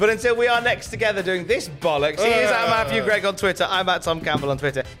 But until we are next together doing this bollocks, he is at Matthew Gregg on Twitter. I'm at Tom Campbell on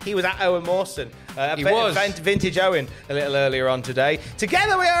Twitter. He was at Owen Mawson. He was. Vintage Owen a little earlier on today.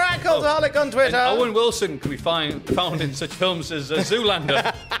 Together we are at Cultaholic on Twitter. And Owen Wilson can be found in such films as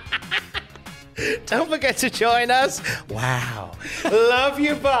Zoolander. Don't forget to join us. Wow. Love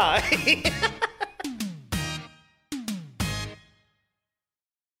you. Bye.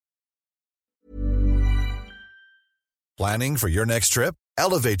 Planning for your next trip?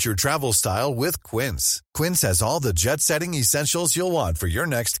 Elevate your travel style with Quince. Quince has all the jet-setting essentials you'll want for your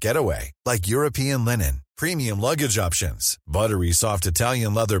next getaway, like European linen, premium luggage options, buttery soft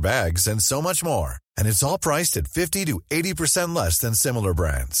Italian leather bags, and so much more. And it's all priced at 50 to 80% less than similar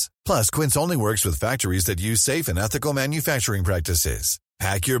brands. Plus, Quince only works with factories that use safe and ethical manufacturing practices.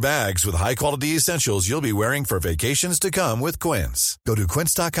 Pack your bags with high-quality essentials you'll be wearing for vacations to come with Quince. Go to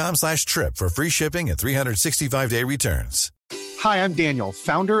quince.com/trip for free shipping and 365-day returns. Hi, I'm Daniel,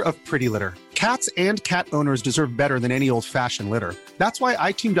 founder of Pretty Litter. Cats and cat owners deserve better than any old-fashioned litter. That's why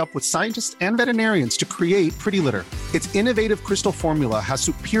I teamed up with scientists and veterinarians to create Pretty Litter. Its innovative crystal formula has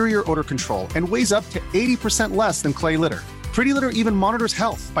superior odor control and weighs up to 80% less than clay litter. Pretty Litter even monitors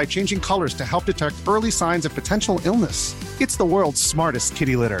health by changing colors to help detect early signs of potential illness. It's the world's smartest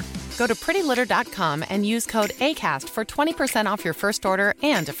kitty litter. Go to prettylitter.com and use code ACAST for 20% off your first order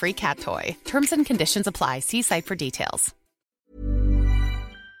and a free cat toy. Terms and conditions apply. See site for details.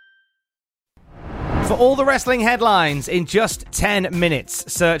 For all the wrestling headlines in just 10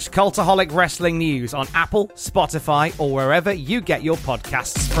 minutes, search Cultaholic Wrestling News on Apple, Spotify, or wherever you get your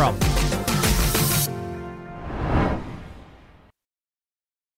podcasts from.